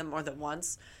I've seen them more than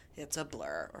once, it's a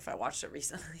blur. Or if I watched it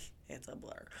recently, it's a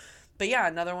blur. But yeah,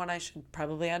 another one I should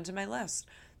probably add to my list.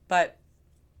 But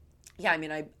yeah, I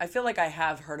mean, I feel like I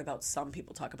have heard about some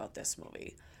people talk about this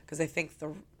movie because I think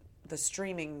the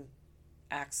streaming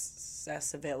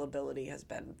access availability has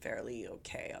been fairly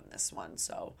okay on this one.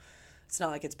 So it's not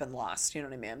like it's been lost, you know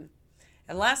what I mean?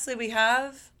 And lastly, we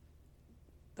have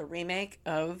the remake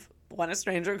of When a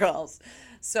Stranger Calls.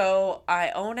 So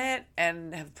I own it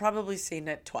and have probably seen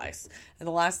it twice. And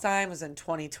the last time was in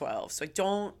 2012. So I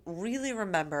don't really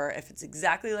remember if it's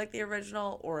exactly like the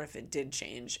original or if it did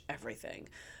change everything.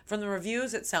 From the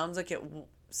reviews, it sounds like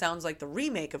the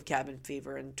remake of Cabin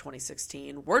Fever in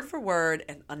 2016, word for word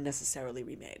and unnecessarily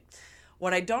remade.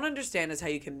 What I don't understand is how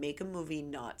you can make a movie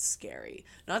not scary.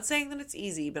 Not saying that it's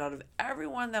easy, but out of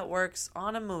everyone that works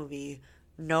on a movie,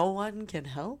 no one can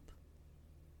help?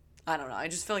 I don't know. I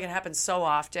just feel like it happens so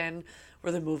often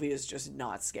where the movie is just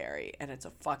not scary and it's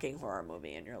a fucking horror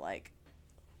movie and you're like,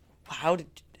 how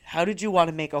did you want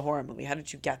to make a horror movie? How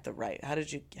did you get the right? How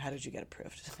did you get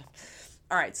approved?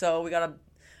 All right, so we got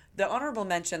the honorable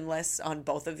mention lists on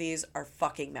both of these are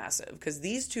fucking massive because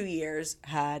these 2 years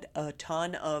had a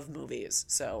ton of movies.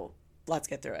 So let's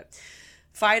get through it.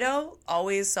 Fido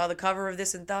always saw the cover of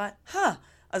this and thought,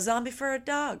 a zombie for a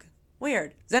dog.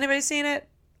 Weird. Has anybody seen it?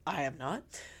 I have not.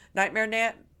 Nightmare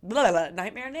Man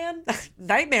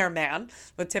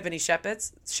with Tiffany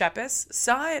Shepis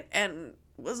saw it and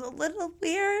was a little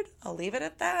weird. I'll leave it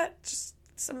at that.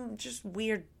 Just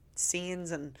weird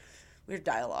scenes and weird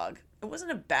dialogue. It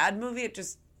wasn't a bad movie. It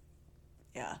just,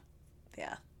 yeah.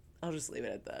 I'll just leave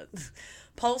it at that.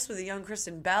 Pulse with a young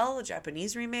Kristen Bell, a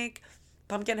Japanese remake.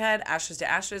 Pumpkinhead, Ashes to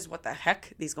Ashes. What the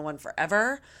heck? These go on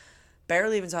forever.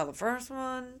 Barely even saw the first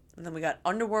one. And then we got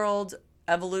Underworld,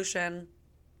 Evolution,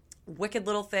 Wicked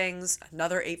Little Things,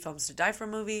 another 8 Films to Die For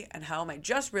movie, and how am I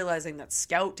just realizing that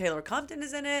Scout Taylor Compton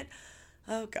is in it?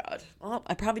 Oh, God. Well,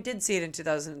 I probably did see it in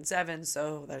 2007,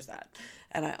 so there's that.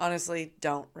 And I honestly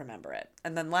don't remember it.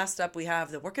 And then last up, we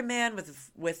have The Working Man with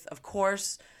of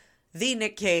course, the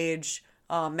Nick Cage.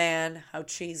 Oh, man, how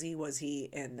cheesy was he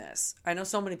in this? I know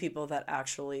so many people that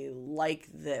actually like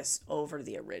this over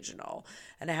the original.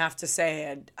 And I have to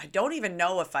say, I don't even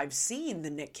know if I've seen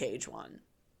the Nick Cage one.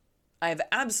 I have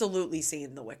absolutely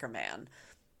seen The Wicker Man,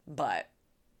 but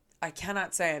I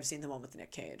cannot say I've seen the one with Nick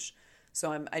Cage.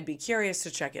 So I'd be curious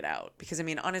to check it out because, I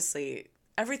mean, honestly,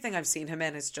 everything I've seen him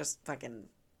in is just fucking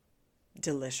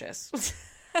delicious.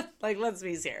 Like, let's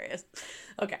be serious.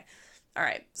 Okay. All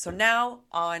right. So now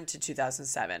on to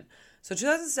 2007. So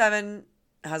 2007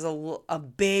 has a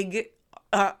big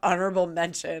honorable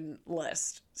mention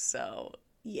list. So,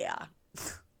 yeah.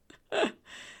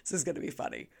 This is going to be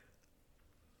funny.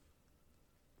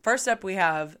 First up, we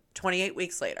have 28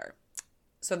 Weeks Later.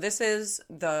 So this is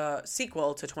the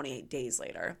sequel to 28 Days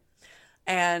Later.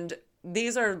 And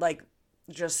these are like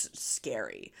just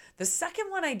scary. The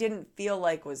second one I didn't feel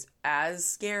like was as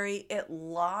scary. It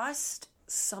lost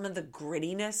some of the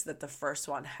grittiness that the first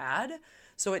one had.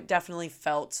 So it definitely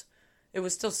it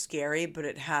was still scary, but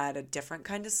it had a different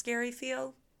kind of scary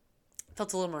feel. It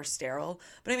felt a little more sterile.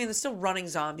 But I mean, they're still running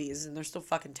zombies and they're still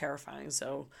fucking terrifying.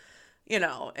 So,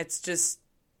 it's just,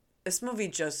 this movie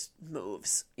just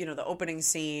moves. The opening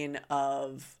scene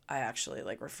of, I actually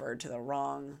referred to the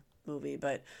wrong movie,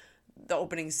 but the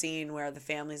opening scene where the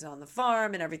family's on the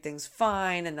farm and everything's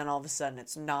fine, and then all of a sudden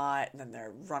it's not, and then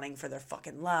they're running for their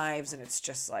fucking lives, and it's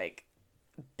just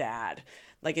bad.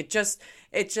 It just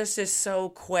is so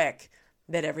quick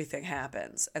that everything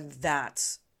happens, and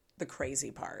that's the crazy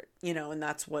part, and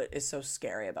that's what is so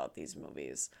scary about these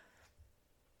movies.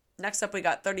 Next up, we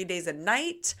got 30 Days a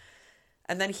Night.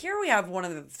 And then here we have one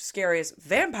of the scariest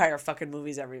vampire fucking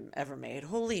movies ever made.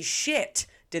 Holy shit,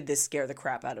 did this scare the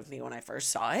crap out of me when I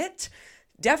first saw it.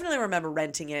 Definitely remember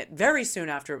renting it very soon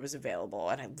after it was available,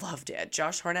 and I loved it.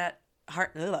 Josh Hartnett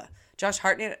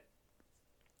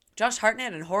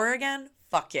and horror again?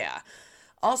 Fuck yeah.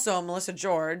 Also, Melissa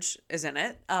George is in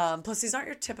it. Plus, these aren't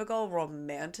your typical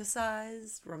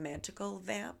romantical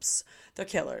vamps. They're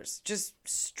killers. Just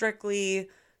strictly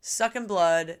sucking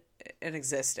blood and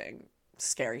existing.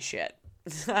 Scary shit.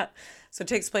 So it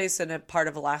takes place in a part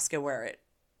of Alaska where it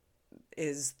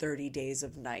is 30 days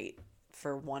of night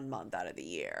for 1 month out of the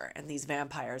year. And these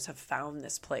vampires have found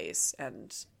this place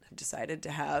and have decided to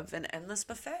have an endless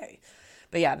buffet.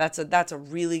 But yeah, that's a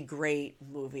really great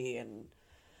movie, and,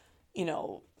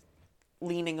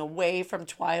 leaning away from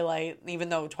Twilight, even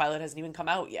though Twilight hasn't even come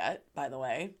out yet, by the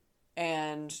way.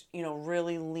 And,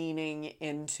 really leaning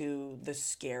into the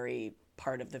scary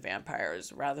part of the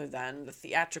vampires rather than the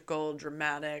theatrical,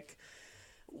 dramatic,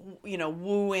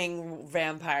 wooing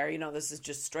vampire. This is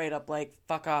just straight up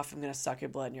fuck off, I'm going to suck your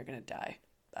blood and you're going to die.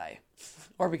 Bye.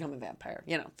 Or become a vampire,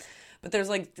 But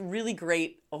there's really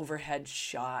great overhead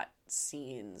shot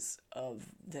scenes of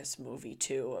this movie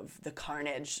too, of the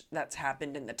carnage that's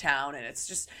happened in the town. And it's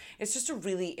just a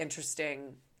really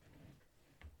interesting,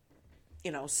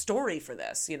 story for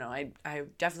this. I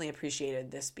definitely appreciated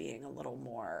this being a little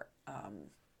more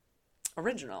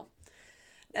original.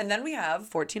 And then we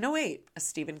have 1408, a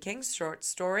Stephen King short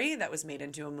story that was made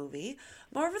into a movie.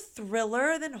 More of a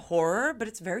thriller than horror, but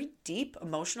it's very deep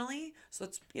emotionally. So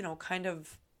it's, kind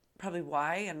of probably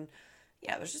why. And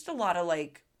yeah, there's just a lot of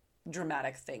like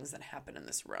dramatic things that happen in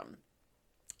this room.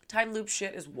 Time loop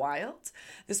shit is wild.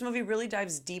 This movie really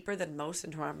dives deeper than most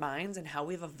into our minds and how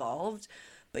we've evolved.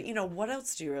 But what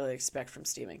else do you really expect from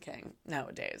Stephen King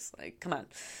nowadays? Like, come on.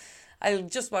 I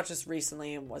just watched this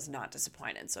recently and was not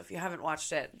disappointed. So if you haven't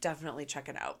watched it, definitely check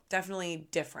it out. Definitely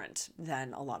different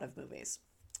than a lot of movies.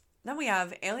 Then we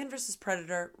have Alien vs.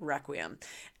 Predator Requiem.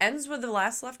 Ends with the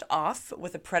last left off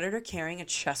with a predator carrying a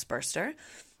chest burster.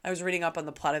 I was reading up on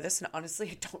the plot of this, and honestly,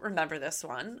 I don't remember this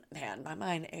one. Man, my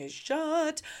mind is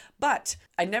shut. But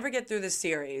I never get through this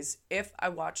series if I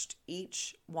watched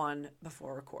each one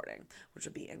before recording, which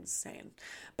would be insane.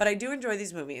 But I do enjoy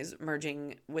these movies,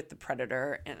 merging with the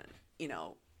Predator and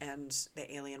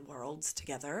the alien worlds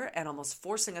together, and almost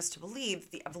forcing us to believe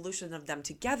the evolution of them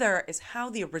together is how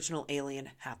the original Alien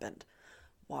happened.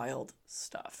 Wild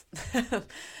stuff.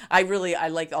 I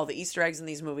like all the Easter eggs in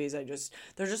these movies. They're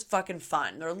just fucking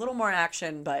fun. They're a little more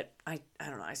action, but I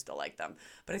don't know, I still like them.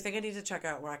 But I think I need to check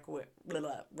out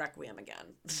Requiem again,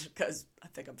 because I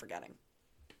think I'm forgetting.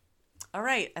 All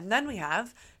right, and then we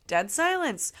have Dead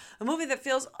Silence, a movie that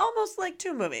feels almost like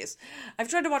two movies. I've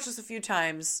tried to watch this a few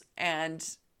times, and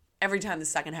every time the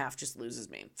second half just loses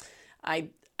me. I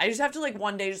just have to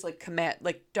one day just commit,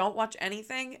 don't watch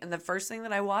anything, and the first thing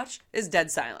that I watch is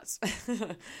Dead Silence.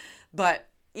 But,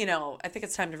 I think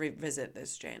it's time to revisit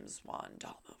this James Wan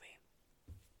doll movie.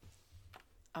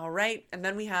 All right, and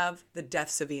then we have The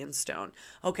Deaths of Ian Stone.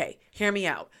 Okay, hear me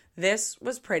out. This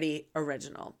was pretty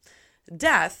original.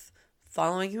 Death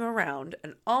following you around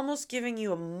and almost giving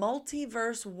you a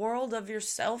multiverse world of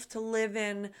yourself to live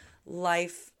in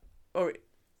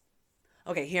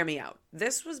Okay, hear me out.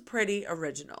 This was pretty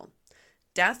original.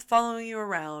 Death following you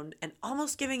around and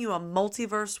almost giving you a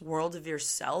multiverse world of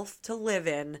yourself to live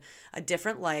in a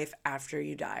different life after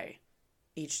you die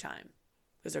each time,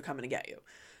 because they're coming to get you.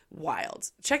 Wild.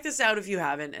 Check this out if you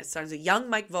haven't. It stars a young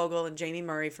Mike Vogel and Jamie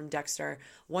Murray from Dexter,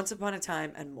 Once Upon a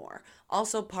Time, and more.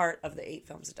 Also part of the 8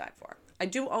 Films to Die For. I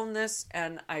do own this,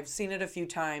 and I've seen it a few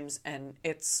times, and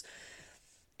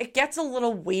it gets a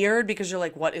little weird because you're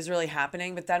like, what is really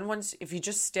happening? But then if you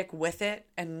just stick with it,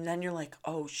 and then you're like,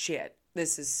 oh shit,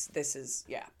 this is,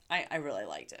 yeah, I really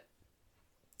liked it.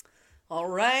 All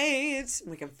right,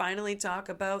 we can finally talk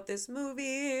about this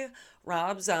movie,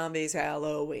 Rob Zombie's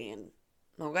Halloween.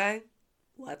 Okay,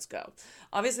 let's go.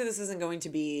 Obviously, this isn't going to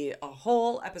be a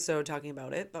whole episode talking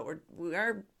about it, but we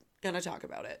are going to talk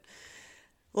about it.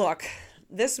 Look,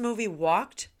 this movie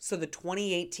walked so the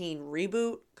 2018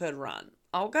 reboot could run.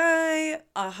 Okay,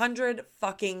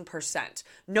 100%.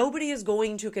 Nobody is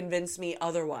going to convince me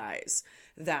otherwise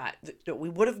that we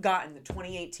would have gotten the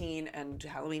 2018 and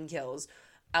Halloween Kills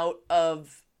out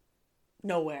of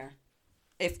nowhere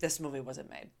if this movie wasn't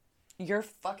made. You're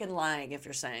fucking lying if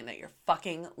you're saying that. You're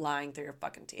fucking lying through your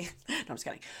fucking teeth. No, I'm just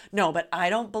kidding. No, but I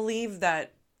don't believe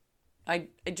that. I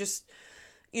just,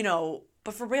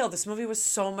 but for real, this movie was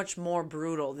so much more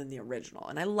brutal than the original.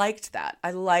 And I liked that. I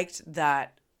liked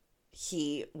that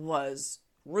he was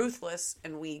ruthless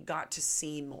and we got to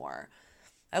see more.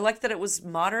 I liked that it was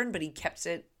modern, but he kept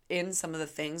it in some of the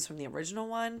things from the original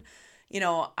one.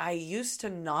 I used to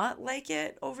not like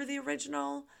it over the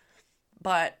original,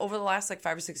 but over the last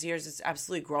 5 or 6 years, it's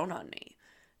absolutely grown on me.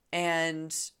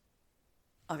 And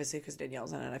obviously because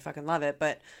Danielle's in it, I fucking love it.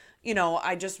 But,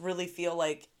 I just really feel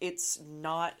like it's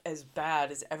not as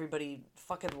bad as everybody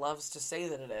fucking loves to say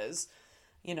that it is.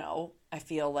 I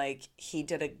feel like he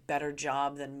did a better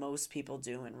job than most people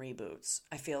do in reboots.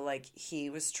 I feel like he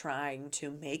was trying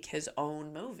to make his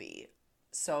own movie.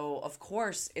 So, of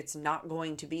course, it's not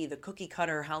going to be the cookie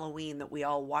cutter Halloween that we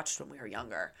all watched when we were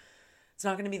younger. It's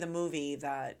not going to be the movie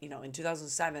that, in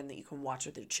 2007 that you can watch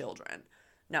with your children.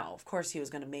 No, of course he was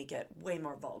going to make it way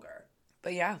more vulgar.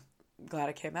 But yeah, I'm glad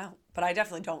it came out. But I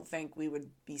definitely don't think we would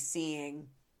be seeing,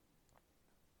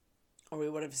 or we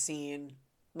would have seen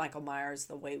Michael Myers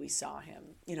the way we saw him.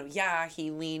 Yeah,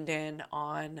 he leaned in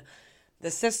on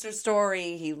the sister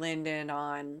story. He leaned in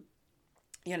on,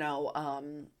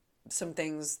 some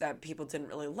things that people didn't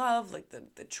really love, like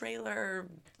the trailer,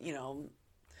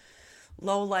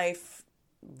 low life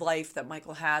that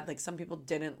Michael had. Some people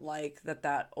didn't like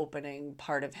that opening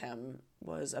part of him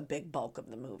was a big bulk of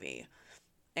the movie.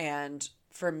 And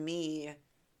for me,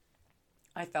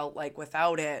 I felt like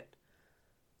without it,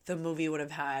 the movie would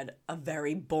have had a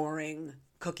very boring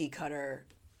cookie cutter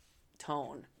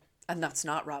tone. And that's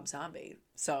not Rob Zombie.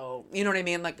 So, you know what I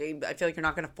mean? I feel like you're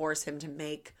not going to force him to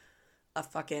make a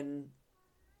fucking,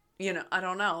 I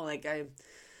don't know. Like, I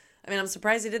mean, I'm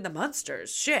surprised he did the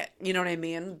Munsters. Shit. You know what I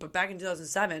mean? But back in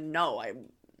 2007, no,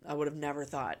 I would have never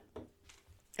thought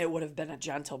it would have been a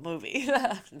gentle movie.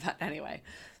 But anyway.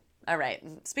 All right.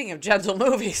 Speaking of gentle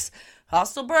movies,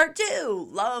 Hostel Part 2.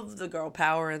 Love the girl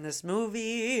power in this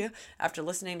movie. After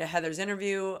listening to Heather's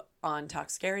interview on Talk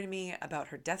Scary to Me about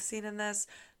her death scene in this,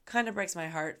 kind of breaks my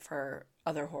heart for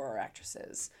other horror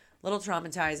actresses. Little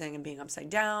traumatizing, and being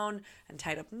upside down and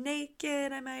tied up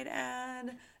naked, I might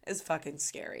add, is fucking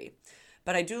scary.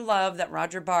 But I do love that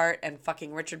Roger Bart and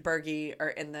fucking Richard Burgi are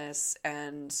in this,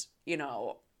 and,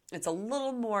 it's a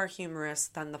little more humorous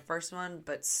than the first one,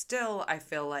 but still I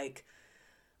feel like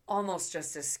almost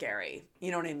just as scary. You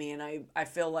know what I mean? I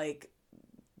feel like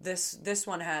this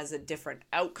one has a different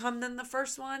outcome than the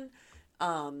first one,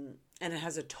 and it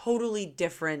has a totally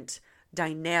different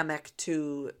dynamic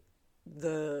to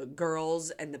the girls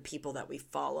and the people that we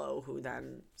follow, who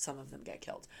then some of them get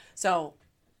killed. So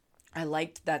I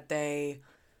liked that they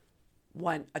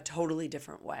went a totally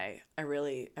different way. I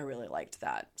really liked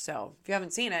that. So if you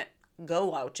haven't seen it, go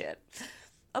watch it.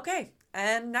 Okay,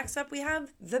 and next up we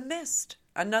have The Mist,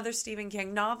 another Stephen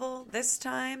King novel. This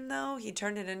time, though, he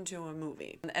turned it into a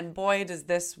movie. And boy, does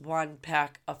this one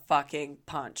pack a fucking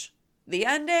punch. The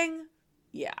ending?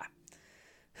 Yeah.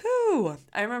 Whew.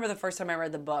 I remember the first time I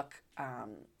read the book.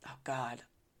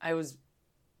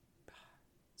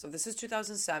 So this is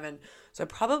 2007. So I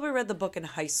probably read the book in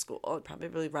high school. I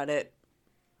probably read it.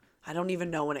 I don't even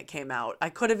know when it came out. I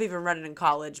could have even read it in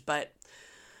college, but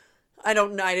I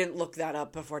don't know. I didn't look that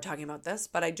up before talking about this,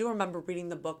 but I do remember reading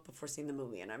the book before seeing the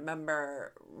movie. And I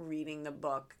remember reading the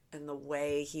book and the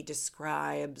way he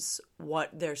describes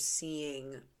what they're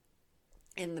seeing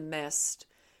in the mist,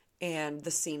 and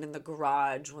the scene in the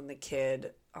garage when the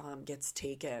kid gets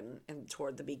taken, and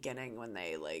toward the beginning when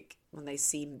they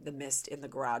see the mist in the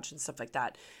garage and stuff like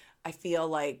that. I feel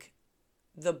like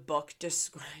the book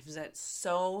describes it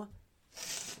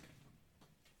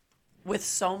with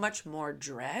so much more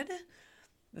dread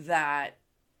that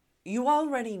you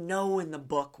already know in the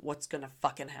book what's gonna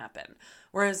fucking happen.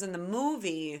 Whereas in the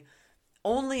movie,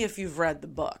 only if you've read the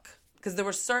book. Because there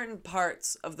were certain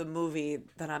parts of the movie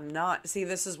that I'm not... See,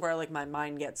 this is where, my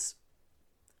mind gets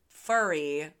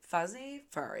fuzzy.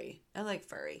 I like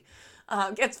furry.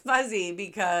 Gets fuzzy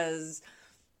because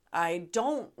I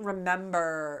don't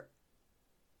remember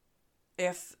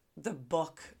if the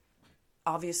book...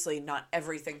 Obviously, not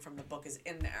everything from the book is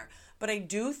in there. But I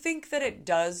do think that it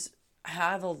does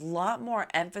have a lot more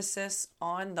emphasis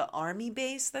on the army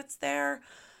base that's there.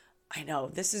 I know,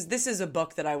 this is a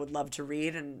book that I would love to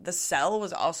read, and The Cell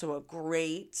was also a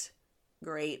great,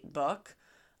 great book.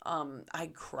 I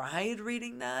cried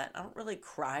reading that. I don't really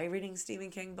cry reading Stephen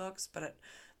King books, but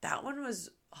that one was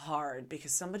hard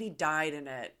because somebody died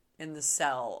in The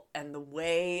Cell, and the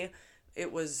way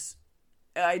it was,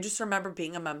 I just remember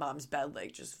being in my mom's bed,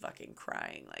 just fucking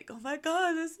crying, oh my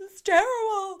God, this is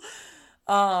terrible.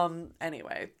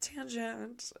 Anyway,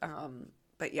 tangent.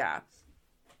 But yeah,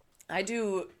 I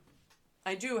do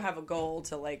have a goal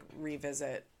to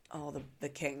revisit all the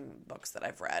King books that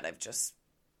I've read. I've just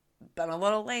been a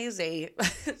little lazy.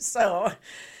 So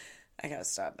I gotta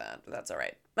stop that, but that's all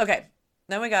right. Okay.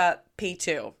 Then we got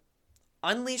P2.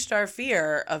 Unleashed our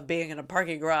fear of being in a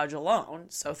parking garage alone.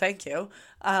 So thank you.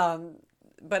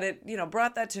 But it,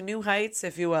 brought that to new heights,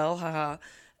 if you will. Haha.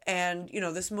 And,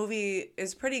 this movie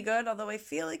is pretty good, although I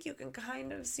feel like you can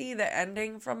kind of see the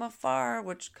ending from afar,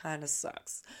 which kind of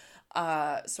sucks.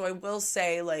 So I will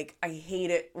say, I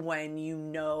hate it when you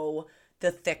know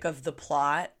the thick of the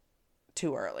plot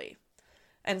too early.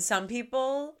 And some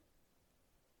people,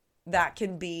 that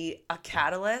can be a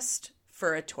catalyst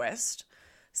for a twist.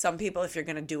 Some people, if you're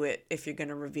going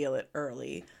to reveal it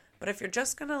early. But if you're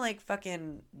just going to,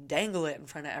 fucking dangle it in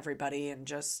front of everybody and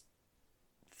just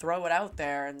throw it out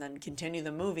there and then continue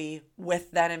the movie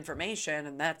with that information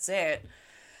and that's it,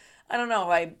 I don't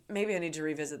know. Maybe I need to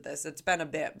revisit this. It's been a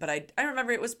bit, but I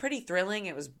remember it was pretty thrilling.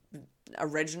 It was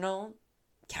original,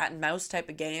 cat and mouse type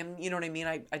of game. You know what I mean?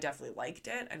 I definitely liked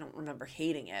it. I don't remember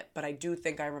hating it, but I do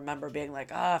think I remember being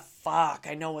fuck,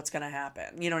 I know what's going to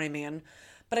happen. You know what I mean?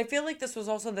 But I feel like this was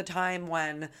also the time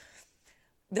when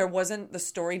the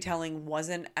storytelling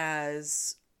wasn't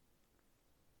as,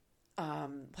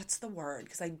 what's the word?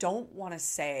 Because I don't want to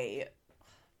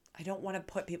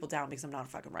put people down because I'm not a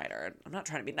fucking writer. I'm not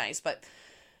trying to be nice, but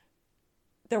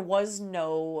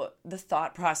the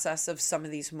thought process of some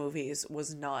of these movies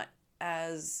was not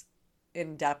as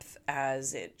in depth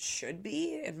as it should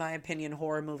be. In my opinion,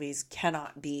 horror movies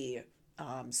cannot be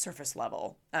surface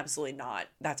level. Absolutely not.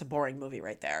 That's a boring movie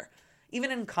right there.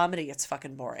 even in comedy, it's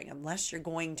fucking boring unless you're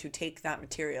going to take that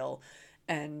material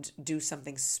and do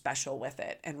something special with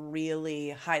it and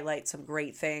really highlight some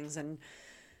great things and,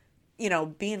 be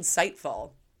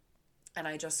insightful. And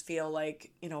I just feel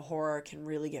like, horror can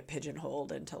really get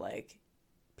pigeonholed into like,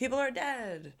 people are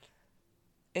dead.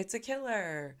 It's a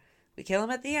killer. We kill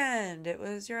him at the end. It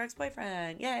was your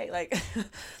ex-boyfriend. Yay. Like,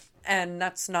 and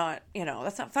that's not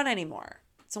fun anymore.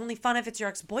 It's only fun if it's your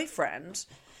ex-boyfriend.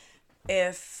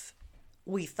 If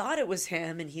we thought it was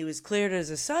him and he was cleared as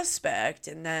a suspect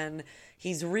and then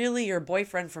he's really your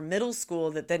boyfriend from middle school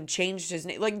that then changed his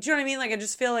name. Like, do you know what I mean? Like, I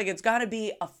just feel like it's got to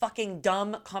be a fucking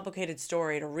dumb, complicated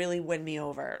story to really win me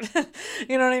over.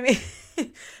 You know what I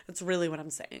mean? That's really what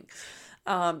I'm saying.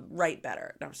 Write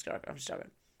better. No, I'm just joking.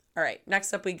 All right.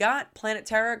 Next up, we got Planet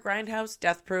Terror, Grindhouse,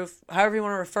 Death Proof. However you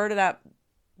want to refer to that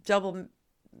double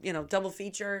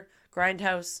feature,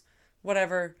 Grindhouse,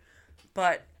 whatever.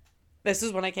 But this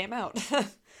is when it came out.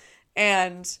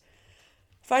 And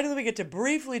finally we get to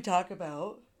briefly talk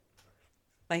about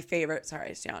my favorite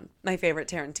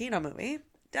Tarantino movie,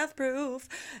 Death Proof.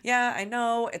 Yeah, I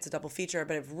know it's a double feature,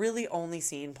 but I've really only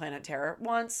seen Planet Terror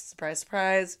once. Surprise,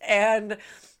 surprise. And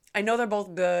I know they're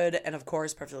both good and, of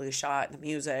course, perfectly shot. The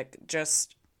music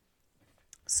just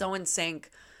so in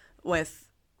sync with,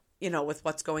 with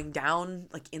what's going down,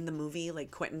 like, in the movie.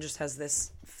 Like, Quentin just has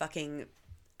this fucking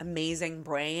amazing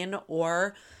brain,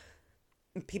 or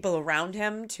people around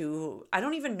him I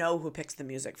don't even know who picks the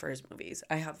music for his movies.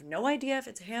 I have no idea if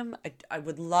it's him. I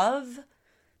would love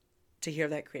to hear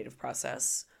that creative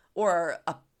process or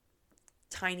a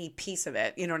tiny piece of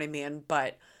it, you know what I mean?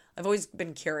 But I've always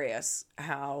been curious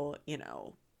how,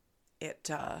 it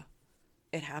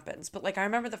happens. But like, I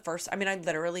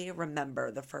literally remember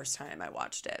the first time I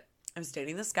watched it. I was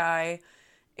dating this guy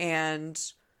and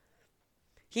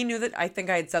he knew that I think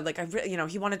I had said, like,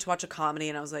 he wanted to watch a comedy,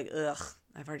 and I was like, ugh,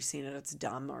 I've already seen it. It's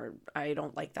dumb, or I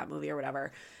don't like that movie or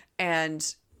whatever.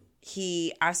 And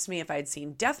he asked me if I had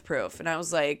seen Death Proof, and I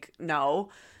was like, no.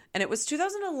 And it was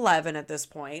 2011 at this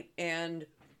point, and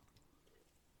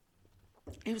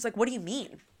he was like, what do you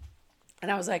mean?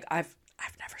 And I was like, I've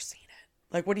never seen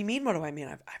it. Like, what do you mean? What do I mean?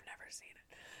 I've never seen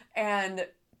it. And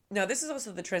no, this is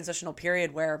also the transitional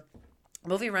period where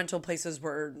movie rental places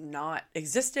were not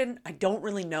existent. I don't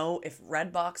really know if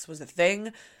Redbox was a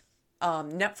thing.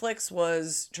 Netflix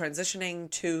was transitioning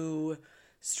to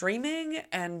streaming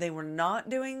and they were not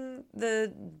doing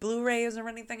the Blu-rays or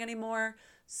anything anymore.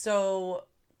 So,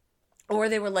 or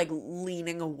they were like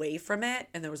leaning away from it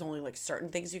and there was only like certain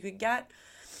things you could get.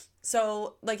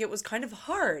 So like it was kind of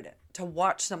hard to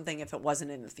watch something if it wasn't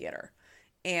in the theater.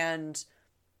 And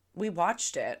we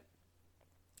watched it.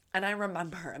 And I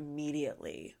remember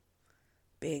immediately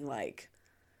being like,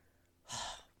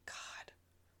 oh, God.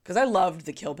 Because I loved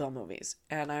the Kill Bill movies.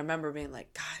 And I remember being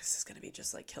like, God, this is going to be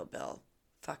just like Kill Bill.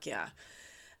 Fuck yeah.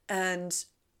 And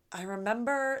I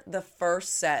remember the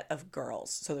first set of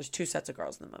girls. So there's two sets of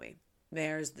girls in the movie.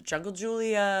 There's the Jungle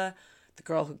Julia, the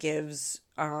girl who gives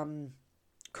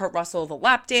Kurt Russell the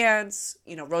lap dance,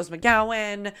 Rose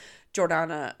McGowan,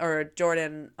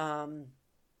 Jordan,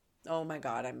 oh my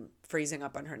God, I'm freezing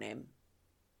up on her name.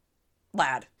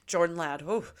 Jordan Ladd.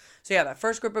 Ooh. So yeah, that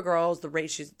first group of girls,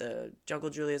 she's the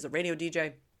Jungle Julia is a radio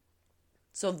DJ.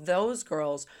 So those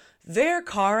girls, their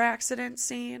car accident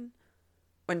scene,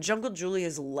 when Jungle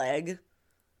Julia's leg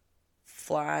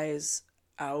flies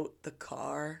out the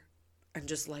car and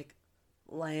just like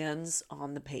lands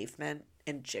on the pavement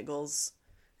and jiggles,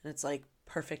 and it's like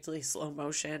perfectly slow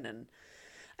motion. And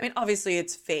I mean, obviously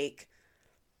it's fake.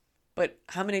 But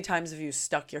how many times have you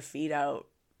stuck your feet out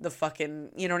the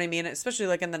fucking, you know what I mean? Especially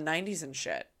like in the 90s and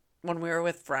shit. When we were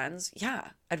with friends,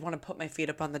 yeah, I'd want to put my feet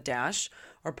up on the dash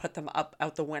or put them up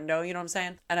out the window, you know what I'm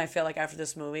saying? And I feel like after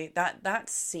this movie, that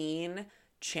scene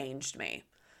changed me.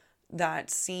 That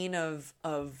scene of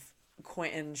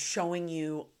Quentin showing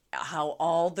you how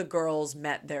all the girls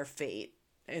met their fate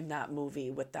in that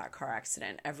movie with that car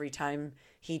accident. Every time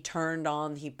he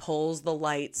pulls the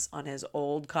lights on his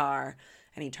old car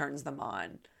and he turns them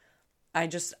on. I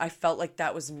felt like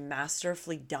that was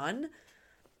masterfully done.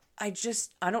 I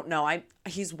don't know.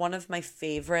 He's one of my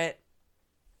favorite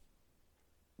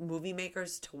movie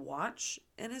makers to watch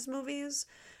in his movies.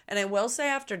 And I will say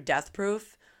after Death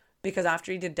Proof, because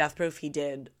after he did Death Proof, he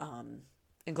did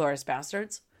Inglourious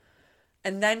Bastards.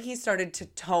 And then he started to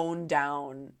tone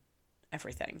down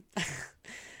everything.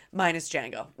 Minus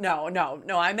Django.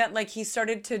 No. I meant like he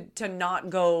started to not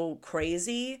go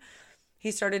crazy. He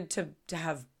started to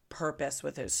have purpose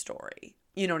with his story.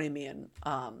 You know what I mean?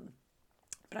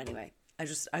 But anyway,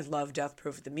 I love Death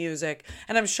Proof with the music.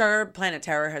 And I'm sure Planet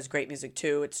Terror has great music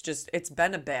too. It's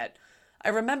been a bit. I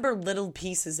remember little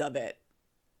pieces of it,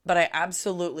 but I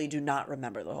absolutely do not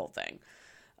remember the whole thing.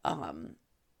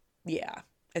 Yeah,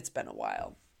 it's been a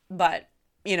while. But,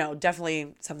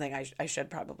 definitely something I should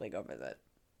probably go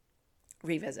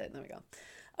revisit. There we go.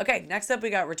 Okay, next up we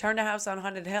got Return to House on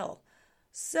Haunted Hill.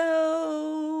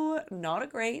 So, not a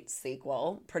great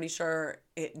sequel. Pretty sure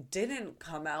it didn't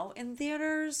come out in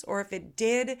theaters, or if it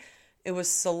did, it was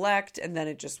select and then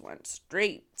it just went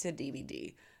straight to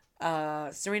DVD.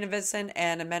 Serena Vincent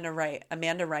and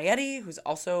Amanda Rietti, who's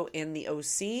also in the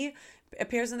OC,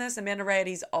 appears in this. Amanda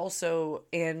Rietti's also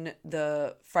in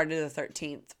the Friday the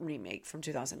 13th remake from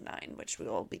 2009, which we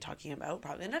will be talking about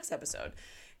probably in the next episode.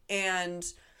 And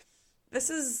this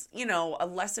is, a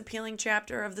less appealing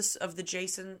chapter of the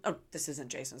Jason. Oh, this isn't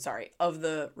Jason. Sorry, of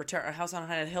the House on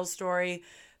Haunted Hill story,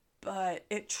 but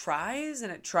it tries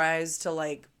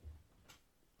to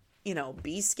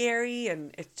be scary,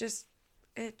 and it just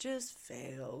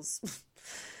fails.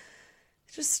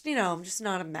 I'm just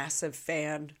not a massive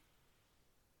fan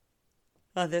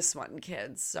of this one,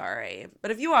 kids. Sorry,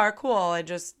 but if you are, cool.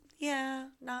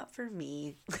 Not for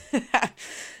me.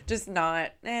 Just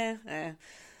not.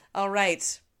 All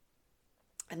right.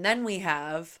 And then we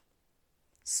have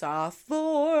Saw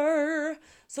 4.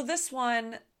 So this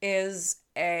one is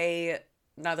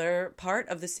another part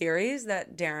of the series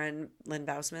that Darren Lynn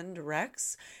Bousman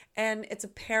directs. And it's a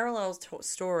parallel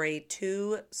story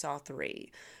to Saw 3.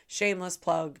 Shameless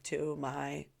plug to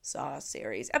my Saw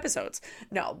series episodes.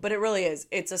 No, but it really is.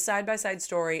 It's a side-by-side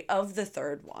story of the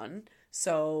third one.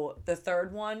 So the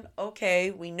third one,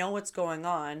 okay, we know what's going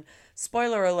on.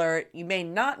 Spoiler alert, you may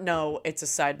not know it's a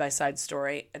side-by-side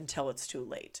story until it's too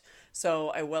late. So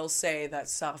I will say that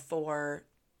Saw 4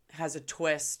 has a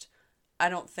twist. I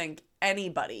don't think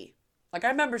anybody, I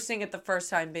remember seeing it the first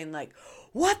time being like,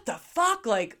 what the fuck?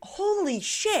 Holy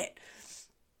shit.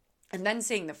 And then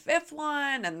seeing the fifth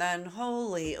one, and then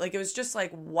it was just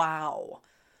wow.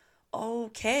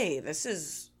 Okay,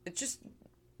 this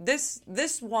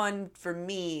one for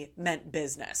me meant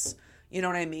business. You know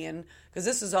what I mean? Because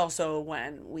this is also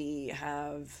when we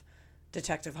have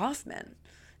Detective Hoffman.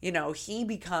 He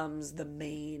becomes the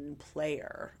main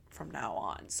player from now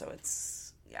on. So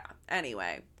it's, yeah.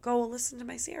 Anyway, go listen to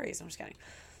my series. I'm just kidding.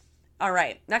 All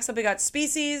right. Next up, we got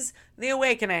Species, The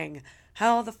Awakening.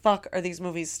 How the fuck are these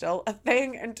movies still a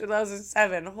thing in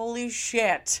 2007? Holy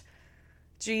shit.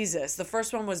 Jesus. The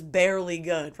first one was barely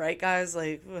good, right, guys?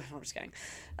 I'm just kidding.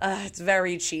 It's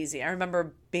very cheesy. I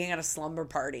remember being at a slumber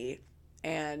party,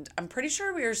 and I'm pretty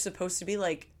sure we were supposed to be,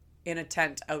 in a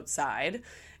tent outside,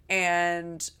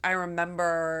 and I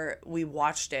remember we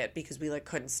watched it because we,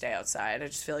 couldn't stay outside. I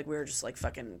just feel like we were just,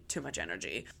 fucking too much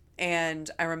energy. And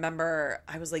I remember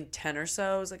I was 10 or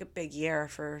so. It was a big year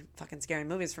for fucking scary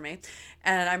movies for me.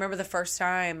 And I remember the first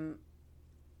time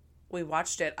we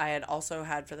watched it, I had also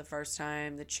had for the first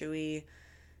time the Chewy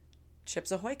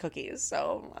Chips Ahoy cookies.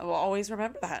 So I will always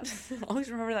remember that.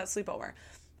 Always remember that sleepover.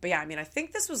 But yeah, I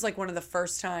think this was one of the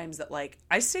first times that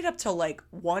I stayed up till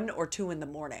 1 or 2 in the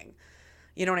morning.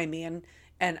 You know what I mean?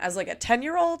 And as a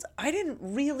 10-year-old, I didn't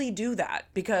really do that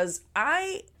because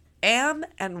I am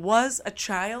and was a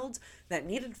child that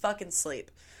needed fucking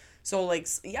sleep. So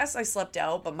yes, I slept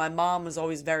out, but my mom was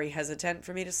always very hesitant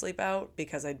for me to sleep out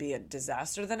because I'd be a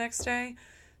disaster the next day.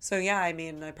 So yeah,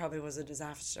 I probably was a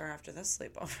disaster after this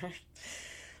sleepover.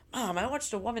 Mom, I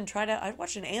watched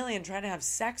an alien try to have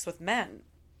sex with men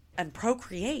and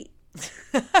procreate.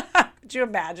 Could you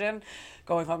imagine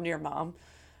going home to your mom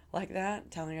like that,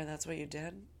 telling her that's what you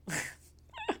did?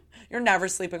 You're never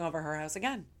sleeping over her house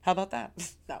again. How about that?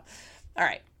 No. All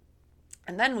right.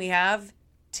 And then we have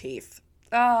Teeth.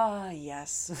 Ah,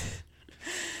 yes.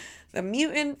 The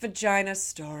mutant vagina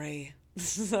story.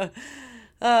 With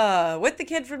the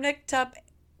kid from Nip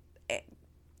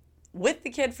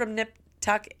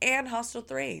Tuck and Hostel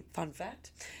 3. Fun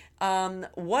fact.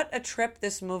 What a trip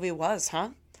this movie was, huh?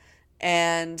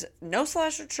 And no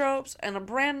slasher tropes and a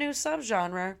brand new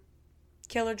subgenre.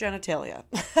 Killer genitalia.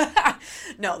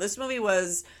 No, this movie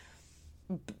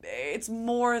it's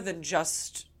more than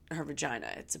just her vagina.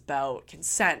 It's about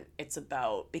consent. It's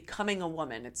about becoming a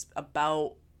woman. It's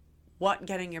about what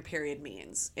getting your period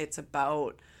means. It's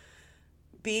about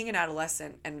being an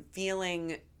adolescent and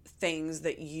feeling things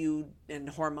and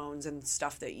hormones and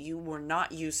stuff that you were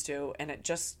not used to, and it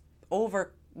just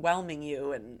overwhelming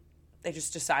you, and they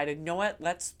just decided, you know what,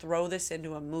 let's throw this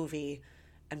into a movie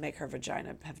and make her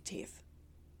vagina have teeth.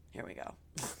 Here we go.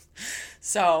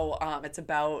 So it's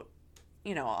about,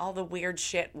 all the weird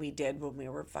shit we did when we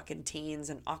were fucking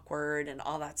teens and awkward and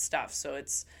all that stuff. So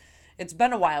it's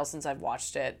been a while since I've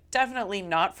watched it. Definitely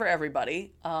not for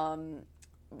everybody.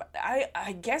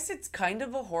 I guess it's kind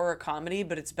of a horror comedy,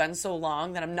 but it's been so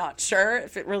long that I'm not sure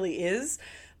if it really is.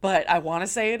 But I want to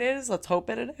say it is. Let's hope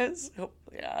it is.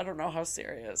 Yeah, I don't know how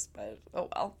serious, but oh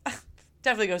well.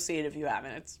 Definitely go see it if you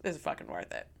haven't. It's fucking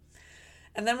worth it.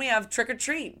 And then we have Trick or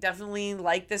Treat. Definitely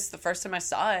liked this the first time I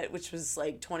saw it, which was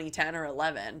like 2010 or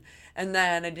 11. And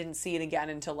then I didn't see it again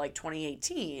until like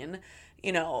 2018.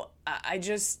 You know, I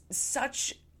just,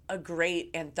 such a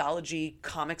great anthology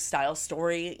comic style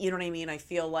story. You know what I mean? I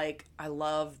feel like I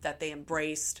love that they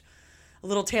embraced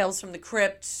little Tales from the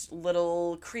Crypt,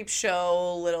 little Creep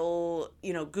Show, little,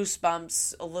 you know,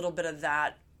 Goosebumps, a little bit of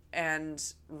that, and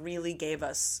really gave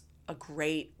us a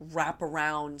great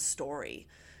wraparound story.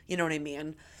 You know what I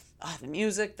mean? Oh, the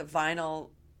music, the vinyl,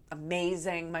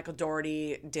 amazing. Michael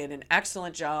Dougherty did an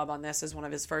excellent job on this as one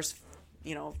of his first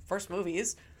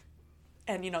movies.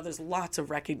 And, you know, there's lots of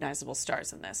recognizable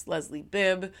stars in this. Leslie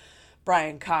Bibb,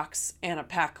 Brian Cox, Anna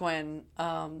Paquin,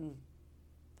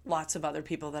 lots of other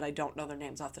people that I don't know their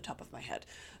names off the top of my head.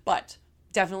 But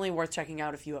definitely worth checking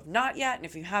out if you have not yet. And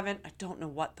if you haven't, I don't know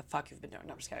what the fuck you've been doing.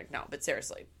 No, I'm just kidding. No, but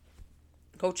seriously,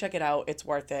 go check it out. It's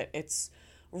worth it. It's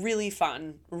really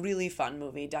fun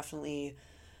movie. Definitely,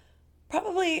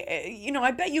 probably, you know,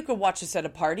 I bet you could watch this at a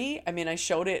party. I mean, I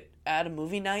showed it at a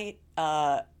movie night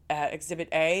at Exhibit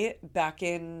A back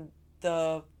in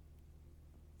the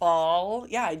fall.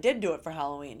 Yeah, I did do it for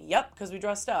Halloween. Yep, because we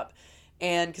dressed up.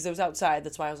 And because it was outside,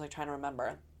 that's why I was like trying to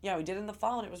remember. Yeah, we did it in the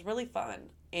fall and it was really fun.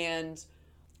 And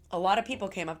a lot of people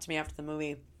came up to me after the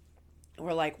movie and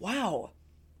were like, wow,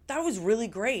 that was really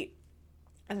great.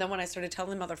 And then when I started telling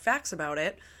them other facts about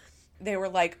it, they were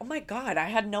like, oh my God, I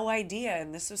had no idea.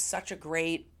 And this was such a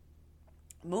great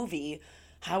movie.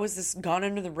 How has this gone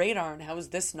under the radar? And how is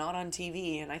this not on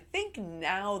TV? And I think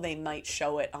now they might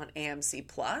show it on AMC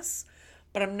Plus,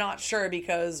 but I'm not sure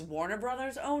because Warner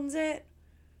Brothers owns it.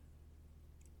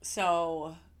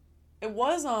 So it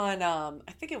was on,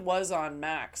 I think it was on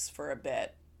Max for a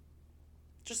bit.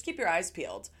 Just keep your eyes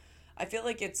peeled. I feel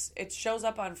like it shows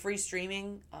up on free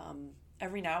streaming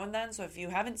every now and then. So if you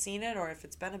haven't seen it or if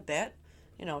it's been a bit,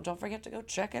 you know, don't forget to go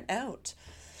check it out.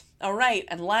 All right.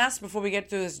 And last, before we get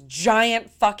through this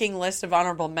giant fucking list of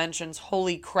honorable mentions,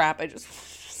 holy crap, I just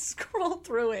scrolled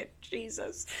through it.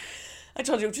 Jesus. I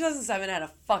told you, 2007 had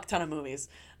a fuck ton of movies.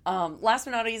 Last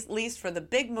but not least, for the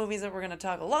big movies that we're going to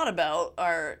talk a lot about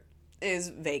is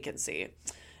Vacancy.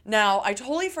 Now, I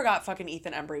totally forgot fucking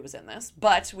Ethan Embry was in this,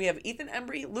 but we have Ethan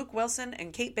Embry, Luke Wilson,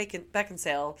 and Kate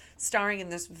Beckinsale starring in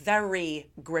this very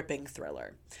gripping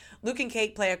thriller. Luke and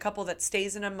Kate play a couple that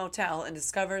stays in a motel and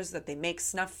discovers that they make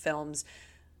snuff films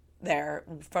there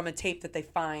from a tape that they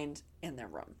find in their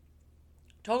room.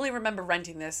 Totally remember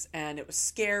renting this, and it was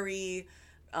scary,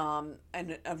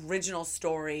 an original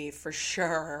story for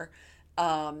sure.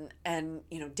 And,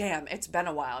 you know, damn, it's been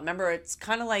a while. I remember it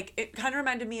kind of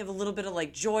reminded me of a little bit of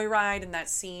like Joyride in that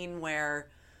scene where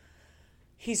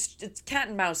it's cat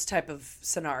and mouse type of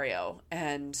scenario.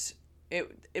 And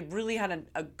it really had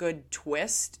a good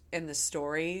twist in the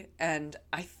story. And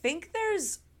I think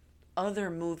there's other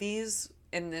movies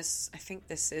in this. I think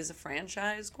this is a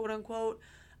franchise, quote unquote.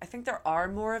 I think there are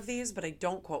more of these, but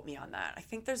don't quote me on that. I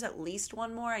think there's at least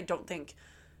one more. I don't think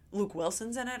Luke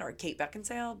Wilson's in it or Kate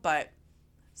Beckinsale, but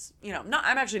you know,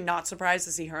 I'm actually not surprised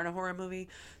to see her in a horror movie.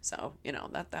 So, you know,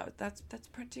 that's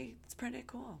pretty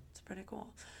cool. It's pretty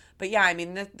cool. But yeah, I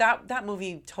mean, that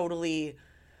movie totally,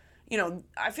 you know,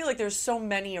 I feel like there's so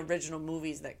many original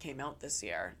movies that came out this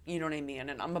year. You know what I mean?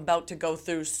 And I'm about to go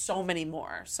through so many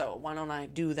more. So why don't I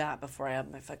do that before I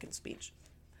have my fucking speech?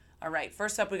 All right,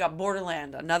 first up we got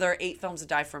Borderland, another 8 Films to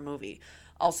Die For movie.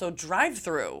 Also, Drive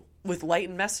Through with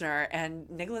Leighton Messner and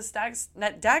Nicholas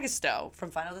D'Agostino from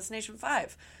Final Destination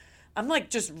 5. I'm like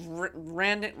just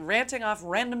ranting off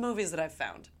random movies that I've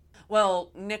found. Well,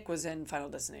 Nick was in Final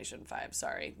Destination 5,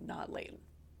 sorry, not Leighton.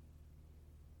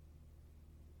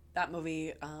 That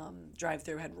movie, Drive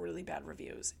Through, had really bad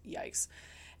reviews. Yikes.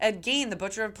 Ed Gein, The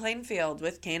Butcher of Plainfield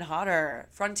with Kane Hodder.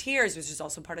 Frontiers, which is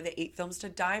also part of the 8 Films to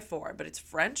Die For, but it's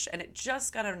French, and it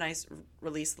just got a nice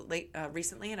release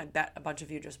recently, and I bet a bunch of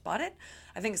you just bought it.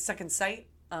 I think Second Sight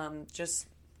just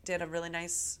did a really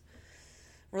nice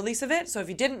release of it. So if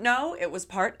you didn't know, it was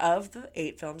part of the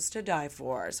 8 Films to Die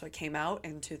For. So it came out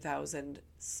in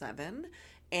 2007,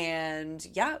 and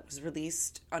yeah, it was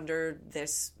released under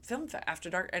this film After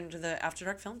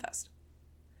Dark Film Fest.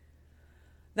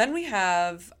 Then we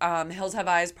have Hills Have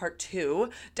Eyes Part 2.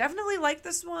 Definitely like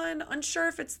this one. Unsure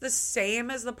if it's the same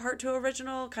as the Part 2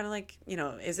 original. Kind of like, you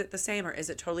know, is it the same or is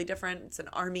it totally different? It's an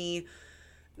army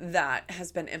that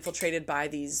has been infiltrated by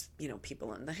these,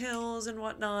 people in the hills and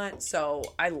whatnot. So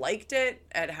I liked it.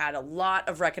 It had a lot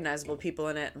of recognizable people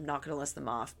in it. I'm not going to list them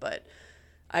off, but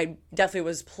I definitely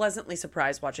was pleasantly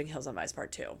surprised watching Hills on Vice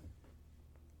Part 2.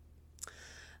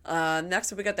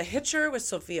 Next up, we got The Hitcher with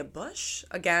Sophia Bush.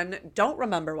 Again, don't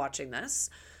remember watching this.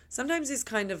 Sometimes these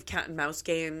kind of cat and mouse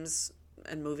games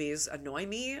and movies annoy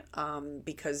me,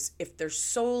 because if they're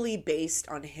solely based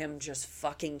on him just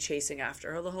fucking chasing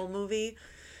after her the whole movie,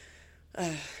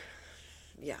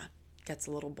 yeah, gets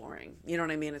a little boring. You know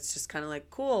what I mean? It's just kind of like,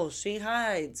 cool, she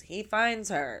hides, he finds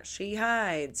her, she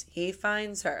hides, he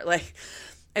finds her. Like,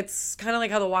 it's kind of like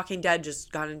how The Walking Dead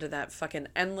just got into that fucking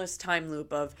endless time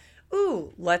loop of,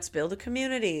 ooh, let's build a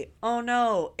community. Oh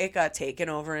no, it got taken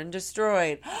over and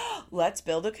destroyed. Let's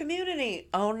build a community.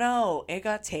 Oh no, it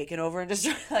got taken over and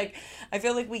destroyed. Like, I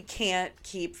feel like we can't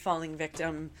keep falling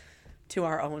victim to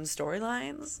our own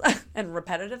storylines and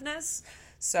repetitiveness.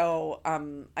 So,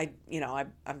 I'm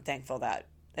thankful that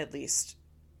at least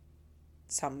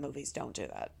some movies don't do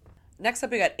that. Next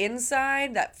up, we got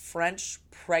Inside, that French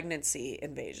pregnancy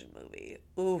invasion movie.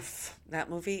 Oof, that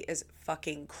movie is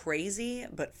fucking crazy,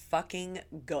 but fucking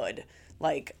good.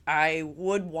 Like, I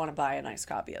would want to buy a nice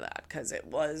copy of that because it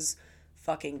was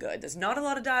fucking good. There's not a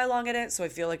lot of dialogue in it, so I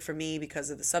feel like for me,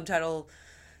 because of the subtitle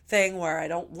thing where I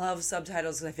don't love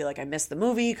subtitles because I feel like I miss the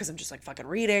movie because I'm just like fucking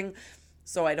reading,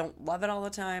 so I don't love it all the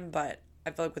time, but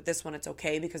I feel like with this one it's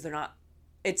okay because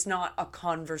it's not a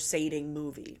conversating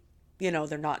movie.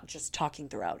 They're not just talking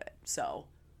throughout it. So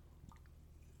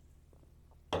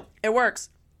it works.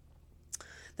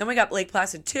 Then we got Lake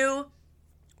Placid 2,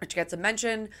 which gets a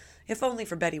mention, if only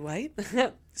for Betty White.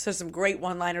 So some great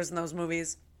one-liners in those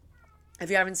movies.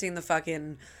 If you haven't seen the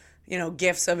fucking,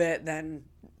 gifs of it, then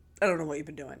I don't know what you've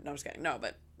been doing. No, I'm just kidding. No,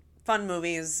 but fun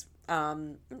movies.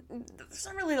 There's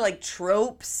not really like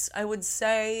tropes, I would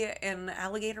say, in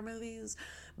alligator movies,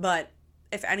 but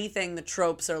if anything, the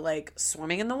tropes are like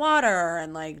swimming in the water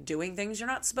and like doing things you're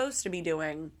not supposed to be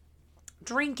doing,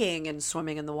 drinking and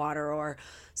swimming in the water, or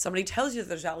somebody tells you that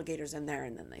there's alligators in there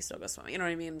and then they still go swimming. You know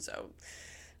what I mean? So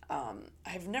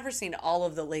I've never seen all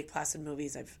of the Lake Placid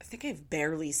movies. I think I've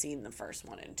barely seen the first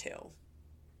 1 and 2.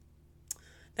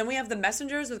 Then we have The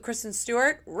Messengers with Kristen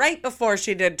Stewart right before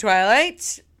she did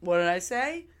Twilight. What did I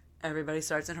say? Everybody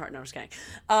starts in horror. No, I'm just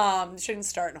kidding. Shouldn't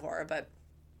start in horror, but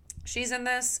she's in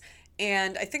this.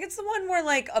 And I think it's the one where,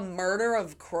 like, a murder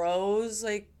of crows,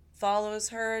 like, follows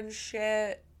her and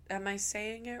shit. Am I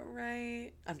saying it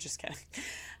right? I'm just kidding.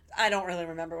 I don't really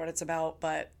remember what it's about,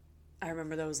 but I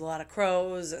remember there was a lot of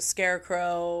crows, a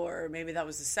scarecrow, or maybe that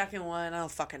was the second one. I don't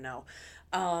fucking know.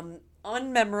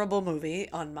 Unmemorable movie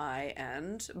on my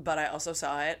end, but I also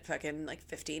saw it fucking, like,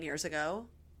 15 years ago.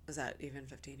 Is that even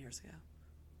 15 years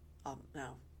ago?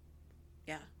 No.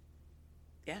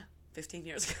 Yeah, 15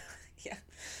 years ago. Yeah.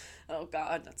 Oh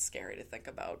God, that's scary to think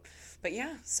about. But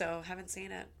yeah, so haven't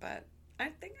seen it, but I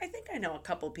think I know a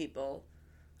couple people.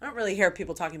 I don't really hear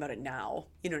people talking about it now,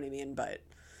 you know what I mean? But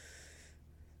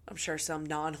I'm sure some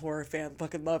non-horror fan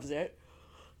fucking loves it.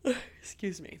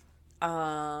 Excuse me.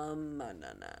 No.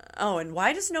 Oh, and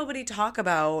why does nobody talk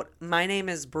about My Name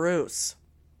is Bruce?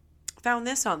 Found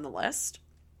this on the list.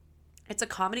 It's a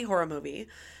comedy horror movie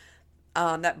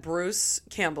that Bruce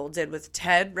Campbell did with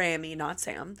Ted Raimi, not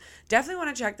Sam. Definitely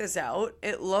want to check this out.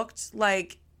 It looked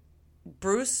like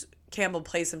Bruce Campbell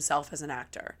plays himself as an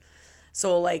actor.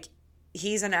 So, like,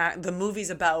 the movie's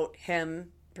about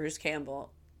him, Bruce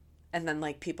Campbell, and then,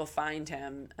 like, people find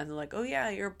him, and they're like, oh, yeah,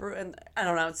 you're Bruce. And I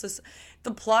don't know, it's just,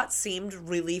 the plot seemed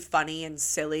really funny and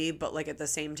silly, but, like, at the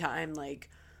same time, like,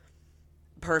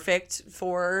 perfect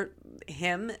for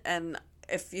him. And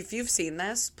if you've seen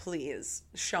this, please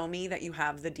show me that you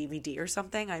have the DVD or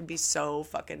something. I'd be so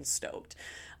fucking stoked.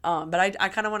 But I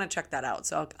kind of want to check that out,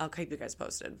 so I'll keep you guys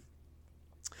posted.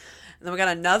 And then we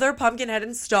got another Pumpkinhead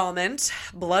installment,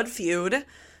 Blood Feud.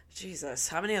 Jesus,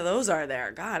 how many of those are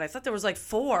there? God, I thought there was like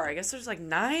 4. I guess there's like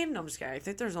 9. No, I'm just kidding. I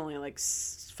think there's only like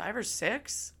 5 or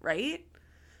 6, right?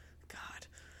 God.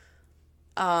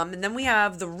 And then we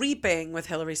have The Reaping with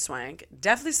Hilary Swank.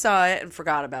 Definitely saw it and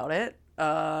forgot about it.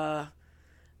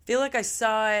 Feel like I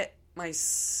saw it.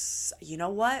 You know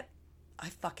what? I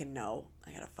fucking know.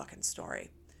 I got a fucking story.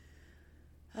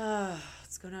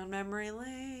 Let's go down memory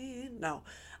lane. No,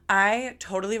 I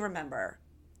totally remember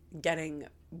getting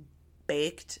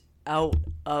baked out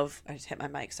of. I just hit my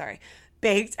mic. Sorry,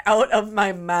 baked out of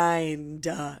my mind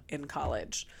in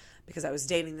college because I was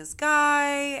dating this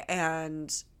guy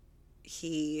and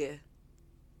he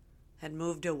had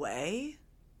moved away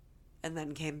and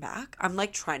then came back. I'm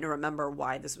like trying to remember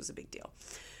why this was a big deal.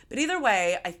 But either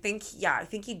way, I think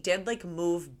he did like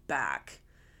move back.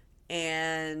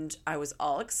 And I was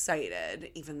all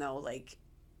excited, even though, like,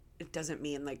 it doesn't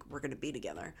mean, like, we're going to be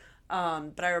together.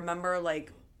 But I remember,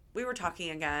 like, we were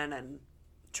talking again and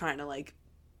trying to, like,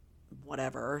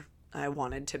 whatever. I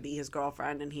wanted to be his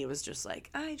girlfriend, and he was just like,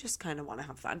 I just kind of want to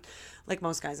have fun, like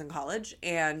most guys in college.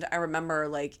 And I remember,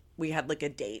 like, we had, like, a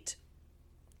date,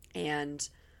 and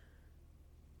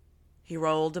he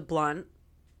rolled a blunt.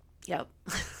 Yep.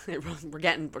 We're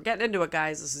getting into it,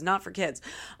 guys. This is not for kids.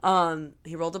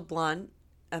 He rolled a blunt,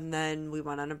 and then we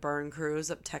went on a burn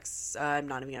cruise up Texas. I'm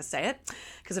not even going to say it,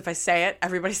 because if I say it,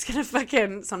 everybody's going to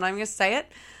fucking, so I'm not even going to say it,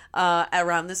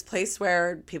 around this place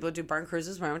where people do burn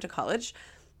cruises where I went to college.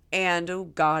 And, oh,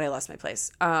 God, I lost my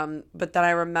place. But then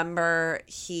I remember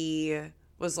he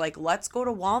was like, let's go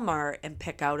to Walmart and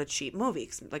pick out a cheap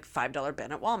movie. Like, $5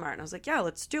 bin at Walmart. And I was like, yeah,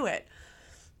 let's do it.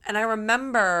 And I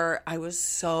remember I was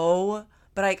so...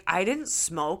 But I didn't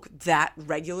smoke that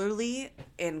regularly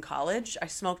in college. I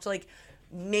smoked, like,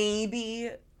 maybe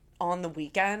on the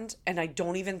weekend. And I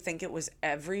don't even think it was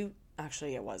every...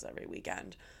 Actually, it was every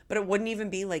weekend. But it wouldn't even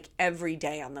be, like, every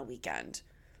day on the weekend.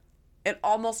 It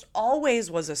almost always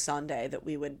was a Sunday that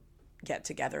we would get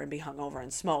together and be hungover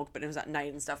and smoke, but it was at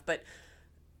night and stuff. But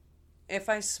if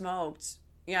I smoked,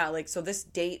 yeah, like, so this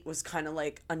date was kind of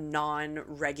like a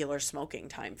non-regular smoking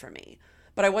time for me.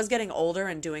 But I was getting older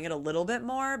and doing it a little bit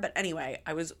more. But anyway,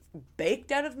 I was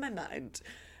baked out of my mind.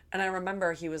 And I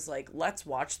remember he was like, let's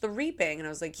watch The Reaping. And I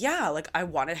was like, yeah, like, I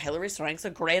wanted Hilary Swank's a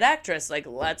great actress. Like,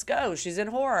 let's go. She's in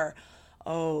horror.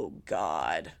 Oh,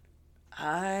 God.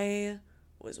 I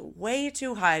was way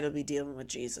too high to be dealing with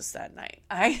Jesus that night.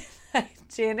 I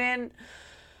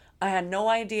had no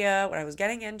idea what I was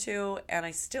getting into, and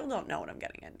I still don't know what I'm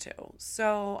getting into.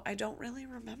 So I don't really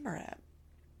remember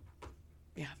it.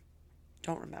 Yeah,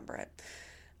 don't remember it.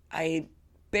 I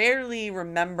barely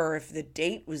remember if the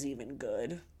date was even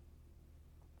good.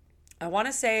 I want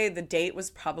to say the date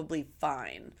was probably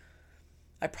fine.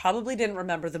 I probably didn't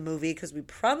remember the movie because we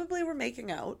probably were making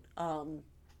out.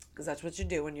 Because that's what you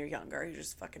do when you're younger. You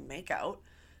just fucking make out.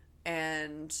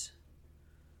 And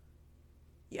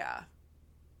yeah,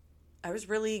 I was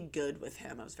really good with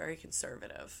him. I was very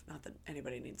conservative. Not that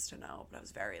anybody needs to know, but I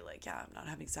was very like, yeah, I'm not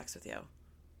having sex with you.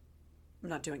 I'm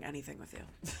not doing anything with you.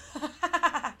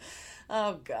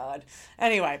 Oh, God.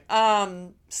 Anyway,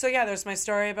 so yeah, there's my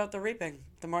story about The Reaping.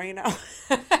 The more you know.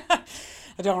 I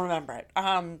don't remember it.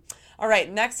 All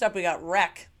right, next up we got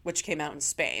Rec, which came out in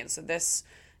Spain. So this,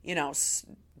 you know,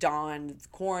 Dawn,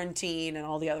 Quarantine, and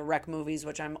all the other Rec movies,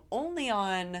 which I'm only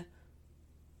on. I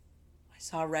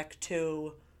saw Rec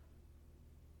 2.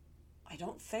 I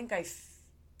don't think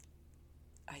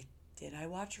did I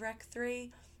watch Rec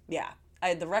 3? Yeah.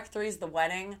 The Rec 3 is The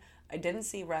Wedding. I didn't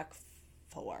see Rec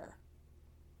 4.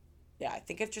 Yeah, I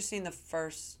think I've just seen the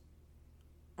first,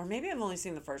 or maybe I've only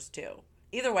seen the first 2.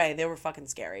 Either way, they were fucking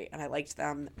scary, and I liked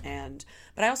them.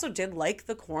 But I also did like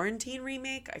the Quarantine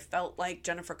remake. I felt like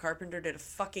Jennifer Carpenter did a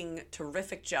fucking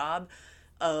terrific job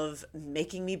of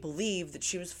making me believe that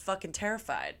she was fucking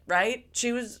terrified, right?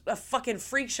 She was a fucking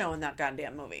freak show in that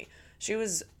goddamn movie. She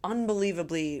was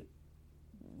unbelievably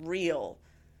real.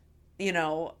 You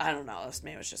know, I don't know.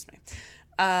 Maybe it was just me.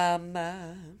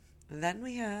 Then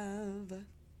we have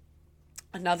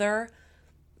another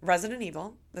Resident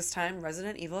Evil, this time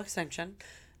Resident Evil Extinction.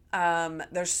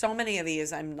 There's so many of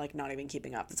these, I'm like not even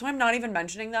keeping up. That's why I'm not even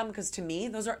mentioning them, because to me,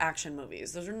 those are action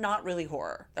movies. Those are not really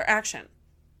horror. They're action.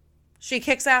 She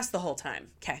kicks ass the whole time.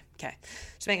 Okay.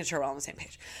 Just making sure we're all on the same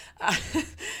page.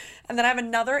 And then I have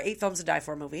another 8 Films to Die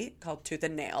For movie called Tooth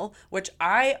and Nail, which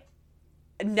I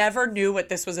never knew what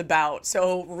this was about.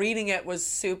 So reading it was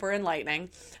super enlightening.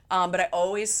 But I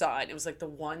always saw it. It was like the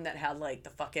one that had like the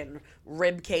fucking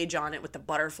rib cage on it with the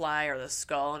butterfly or the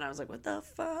skull. And I was like, what the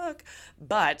fuck?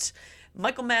 But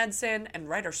Michael Madsen and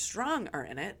Ryder Strong are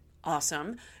in it.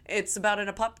 Awesome. It's about an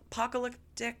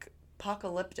apocalyptic,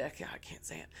 yeah, I can't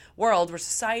say it, world where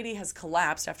society has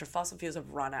collapsed after fossil fuels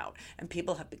have run out and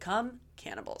people have become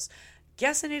cannibals.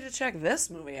 Guess I need to check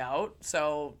this movie out.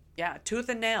 So yeah, Tooth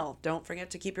and Nail. Don't forget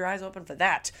to keep your eyes open for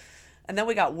that. And then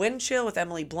we got Wind Chill with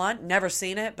Emily Blunt. Never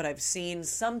seen it, but I've seen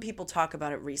some people talk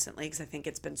about it recently because I think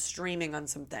it's been streaming on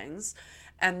some things.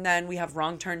 And then we have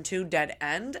Wrong Turn 2, Dead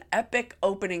End. Epic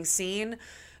opening scene.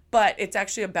 But it's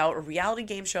actually about a reality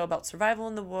game show about survival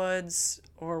in the woods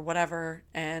or whatever.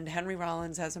 And Henry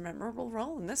Rollins has a memorable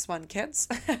role in this one, kids.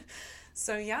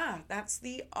 So yeah, that's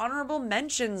the honorable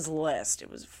mentions list.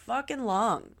 It was fucking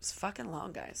long. It was fucking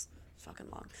long, guys. Fucking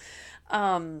long.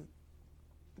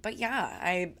 But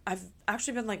yeah, I've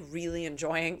actually been like really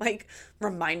enjoying like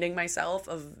reminding myself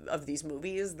of these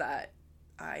movies that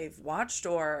I've watched,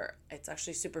 or it's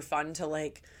actually super fun to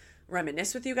like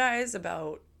reminisce with you guys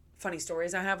about funny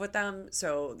stories I have with them.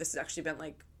 So this has actually been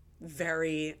like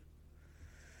very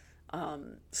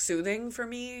soothing for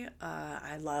me.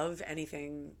 I love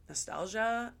anything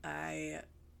nostalgia.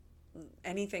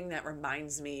 Anything that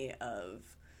reminds me of,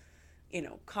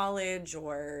 college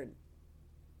or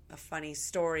a funny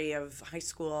story of high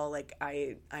school. Like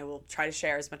I will try to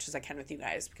share as much as I can with you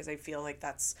guys, because I feel like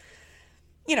that's,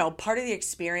 part of the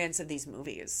experience of these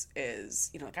movies is,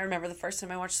 like I remember the first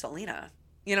time I watched Selena.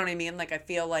 You know what I mean? Like I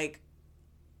feel like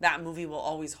that movie will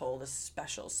always hold a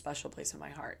special, special place in my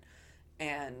heart.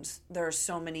 And there are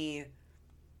so many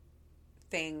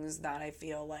things that I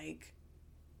feel like,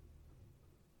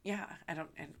 I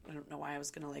don't know why I was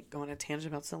going to like go on a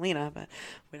tangent about Selena, but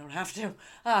we don't have to.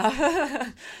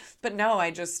 But no,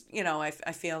 I just, I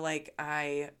feel like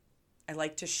I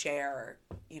like to share,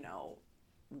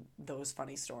 those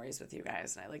funny stories with you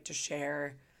guys. And I like to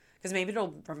share, because maybe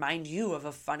it'll remind you of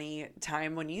a funny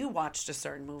time when you watched a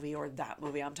certain movie or that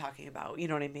movie I'm talking about. You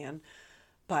know what I mean?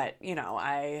 But,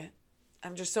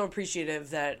 I'm just so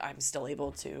appreciative that I'm still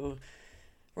able to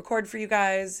record for you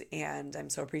guys, and I'm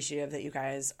so appreciative that you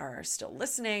guys are still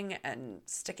listening and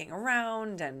sticking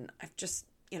around. And I've just,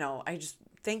 I just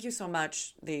thank you so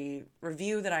much. The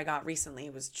review that I got recently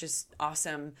was just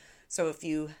awesome. So if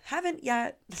you haven't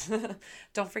yet,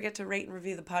 don't forget to rate and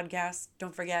review the podcast.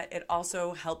 Don't forget, it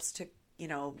also helps to,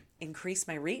 increase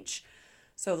my reach.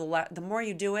 So the more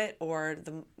you do it, or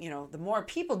the more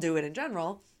people do it in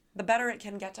general, the better it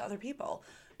can get to other people.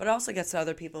 But it also gets to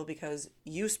other people because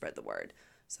you spread the word.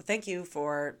 So thank you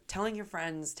for telling your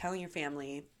friends, telling your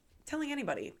family, telling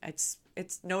anybody. It's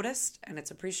noticed and it's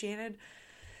appreciated.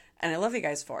 And I love you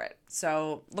guys for it.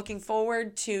 So looking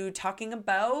forward to talking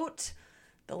about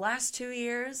the last 2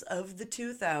 years of the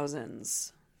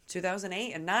 2000s.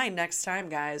 2008 and 2009 next time,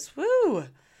 guys. Woo!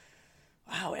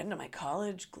 Wow, end of my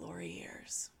college glory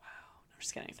years. Wow. I'm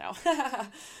just kidding. No.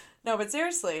 No, but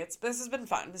seriously, this has been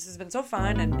fun. This has been so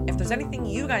fun. And if there's anything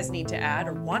you guys need to add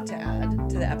or want to add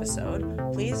to the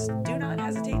episode, please do not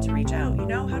hesitate to reach out. You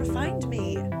know how to find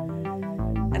me.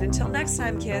 And until next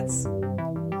time, kids,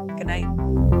 good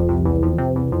night.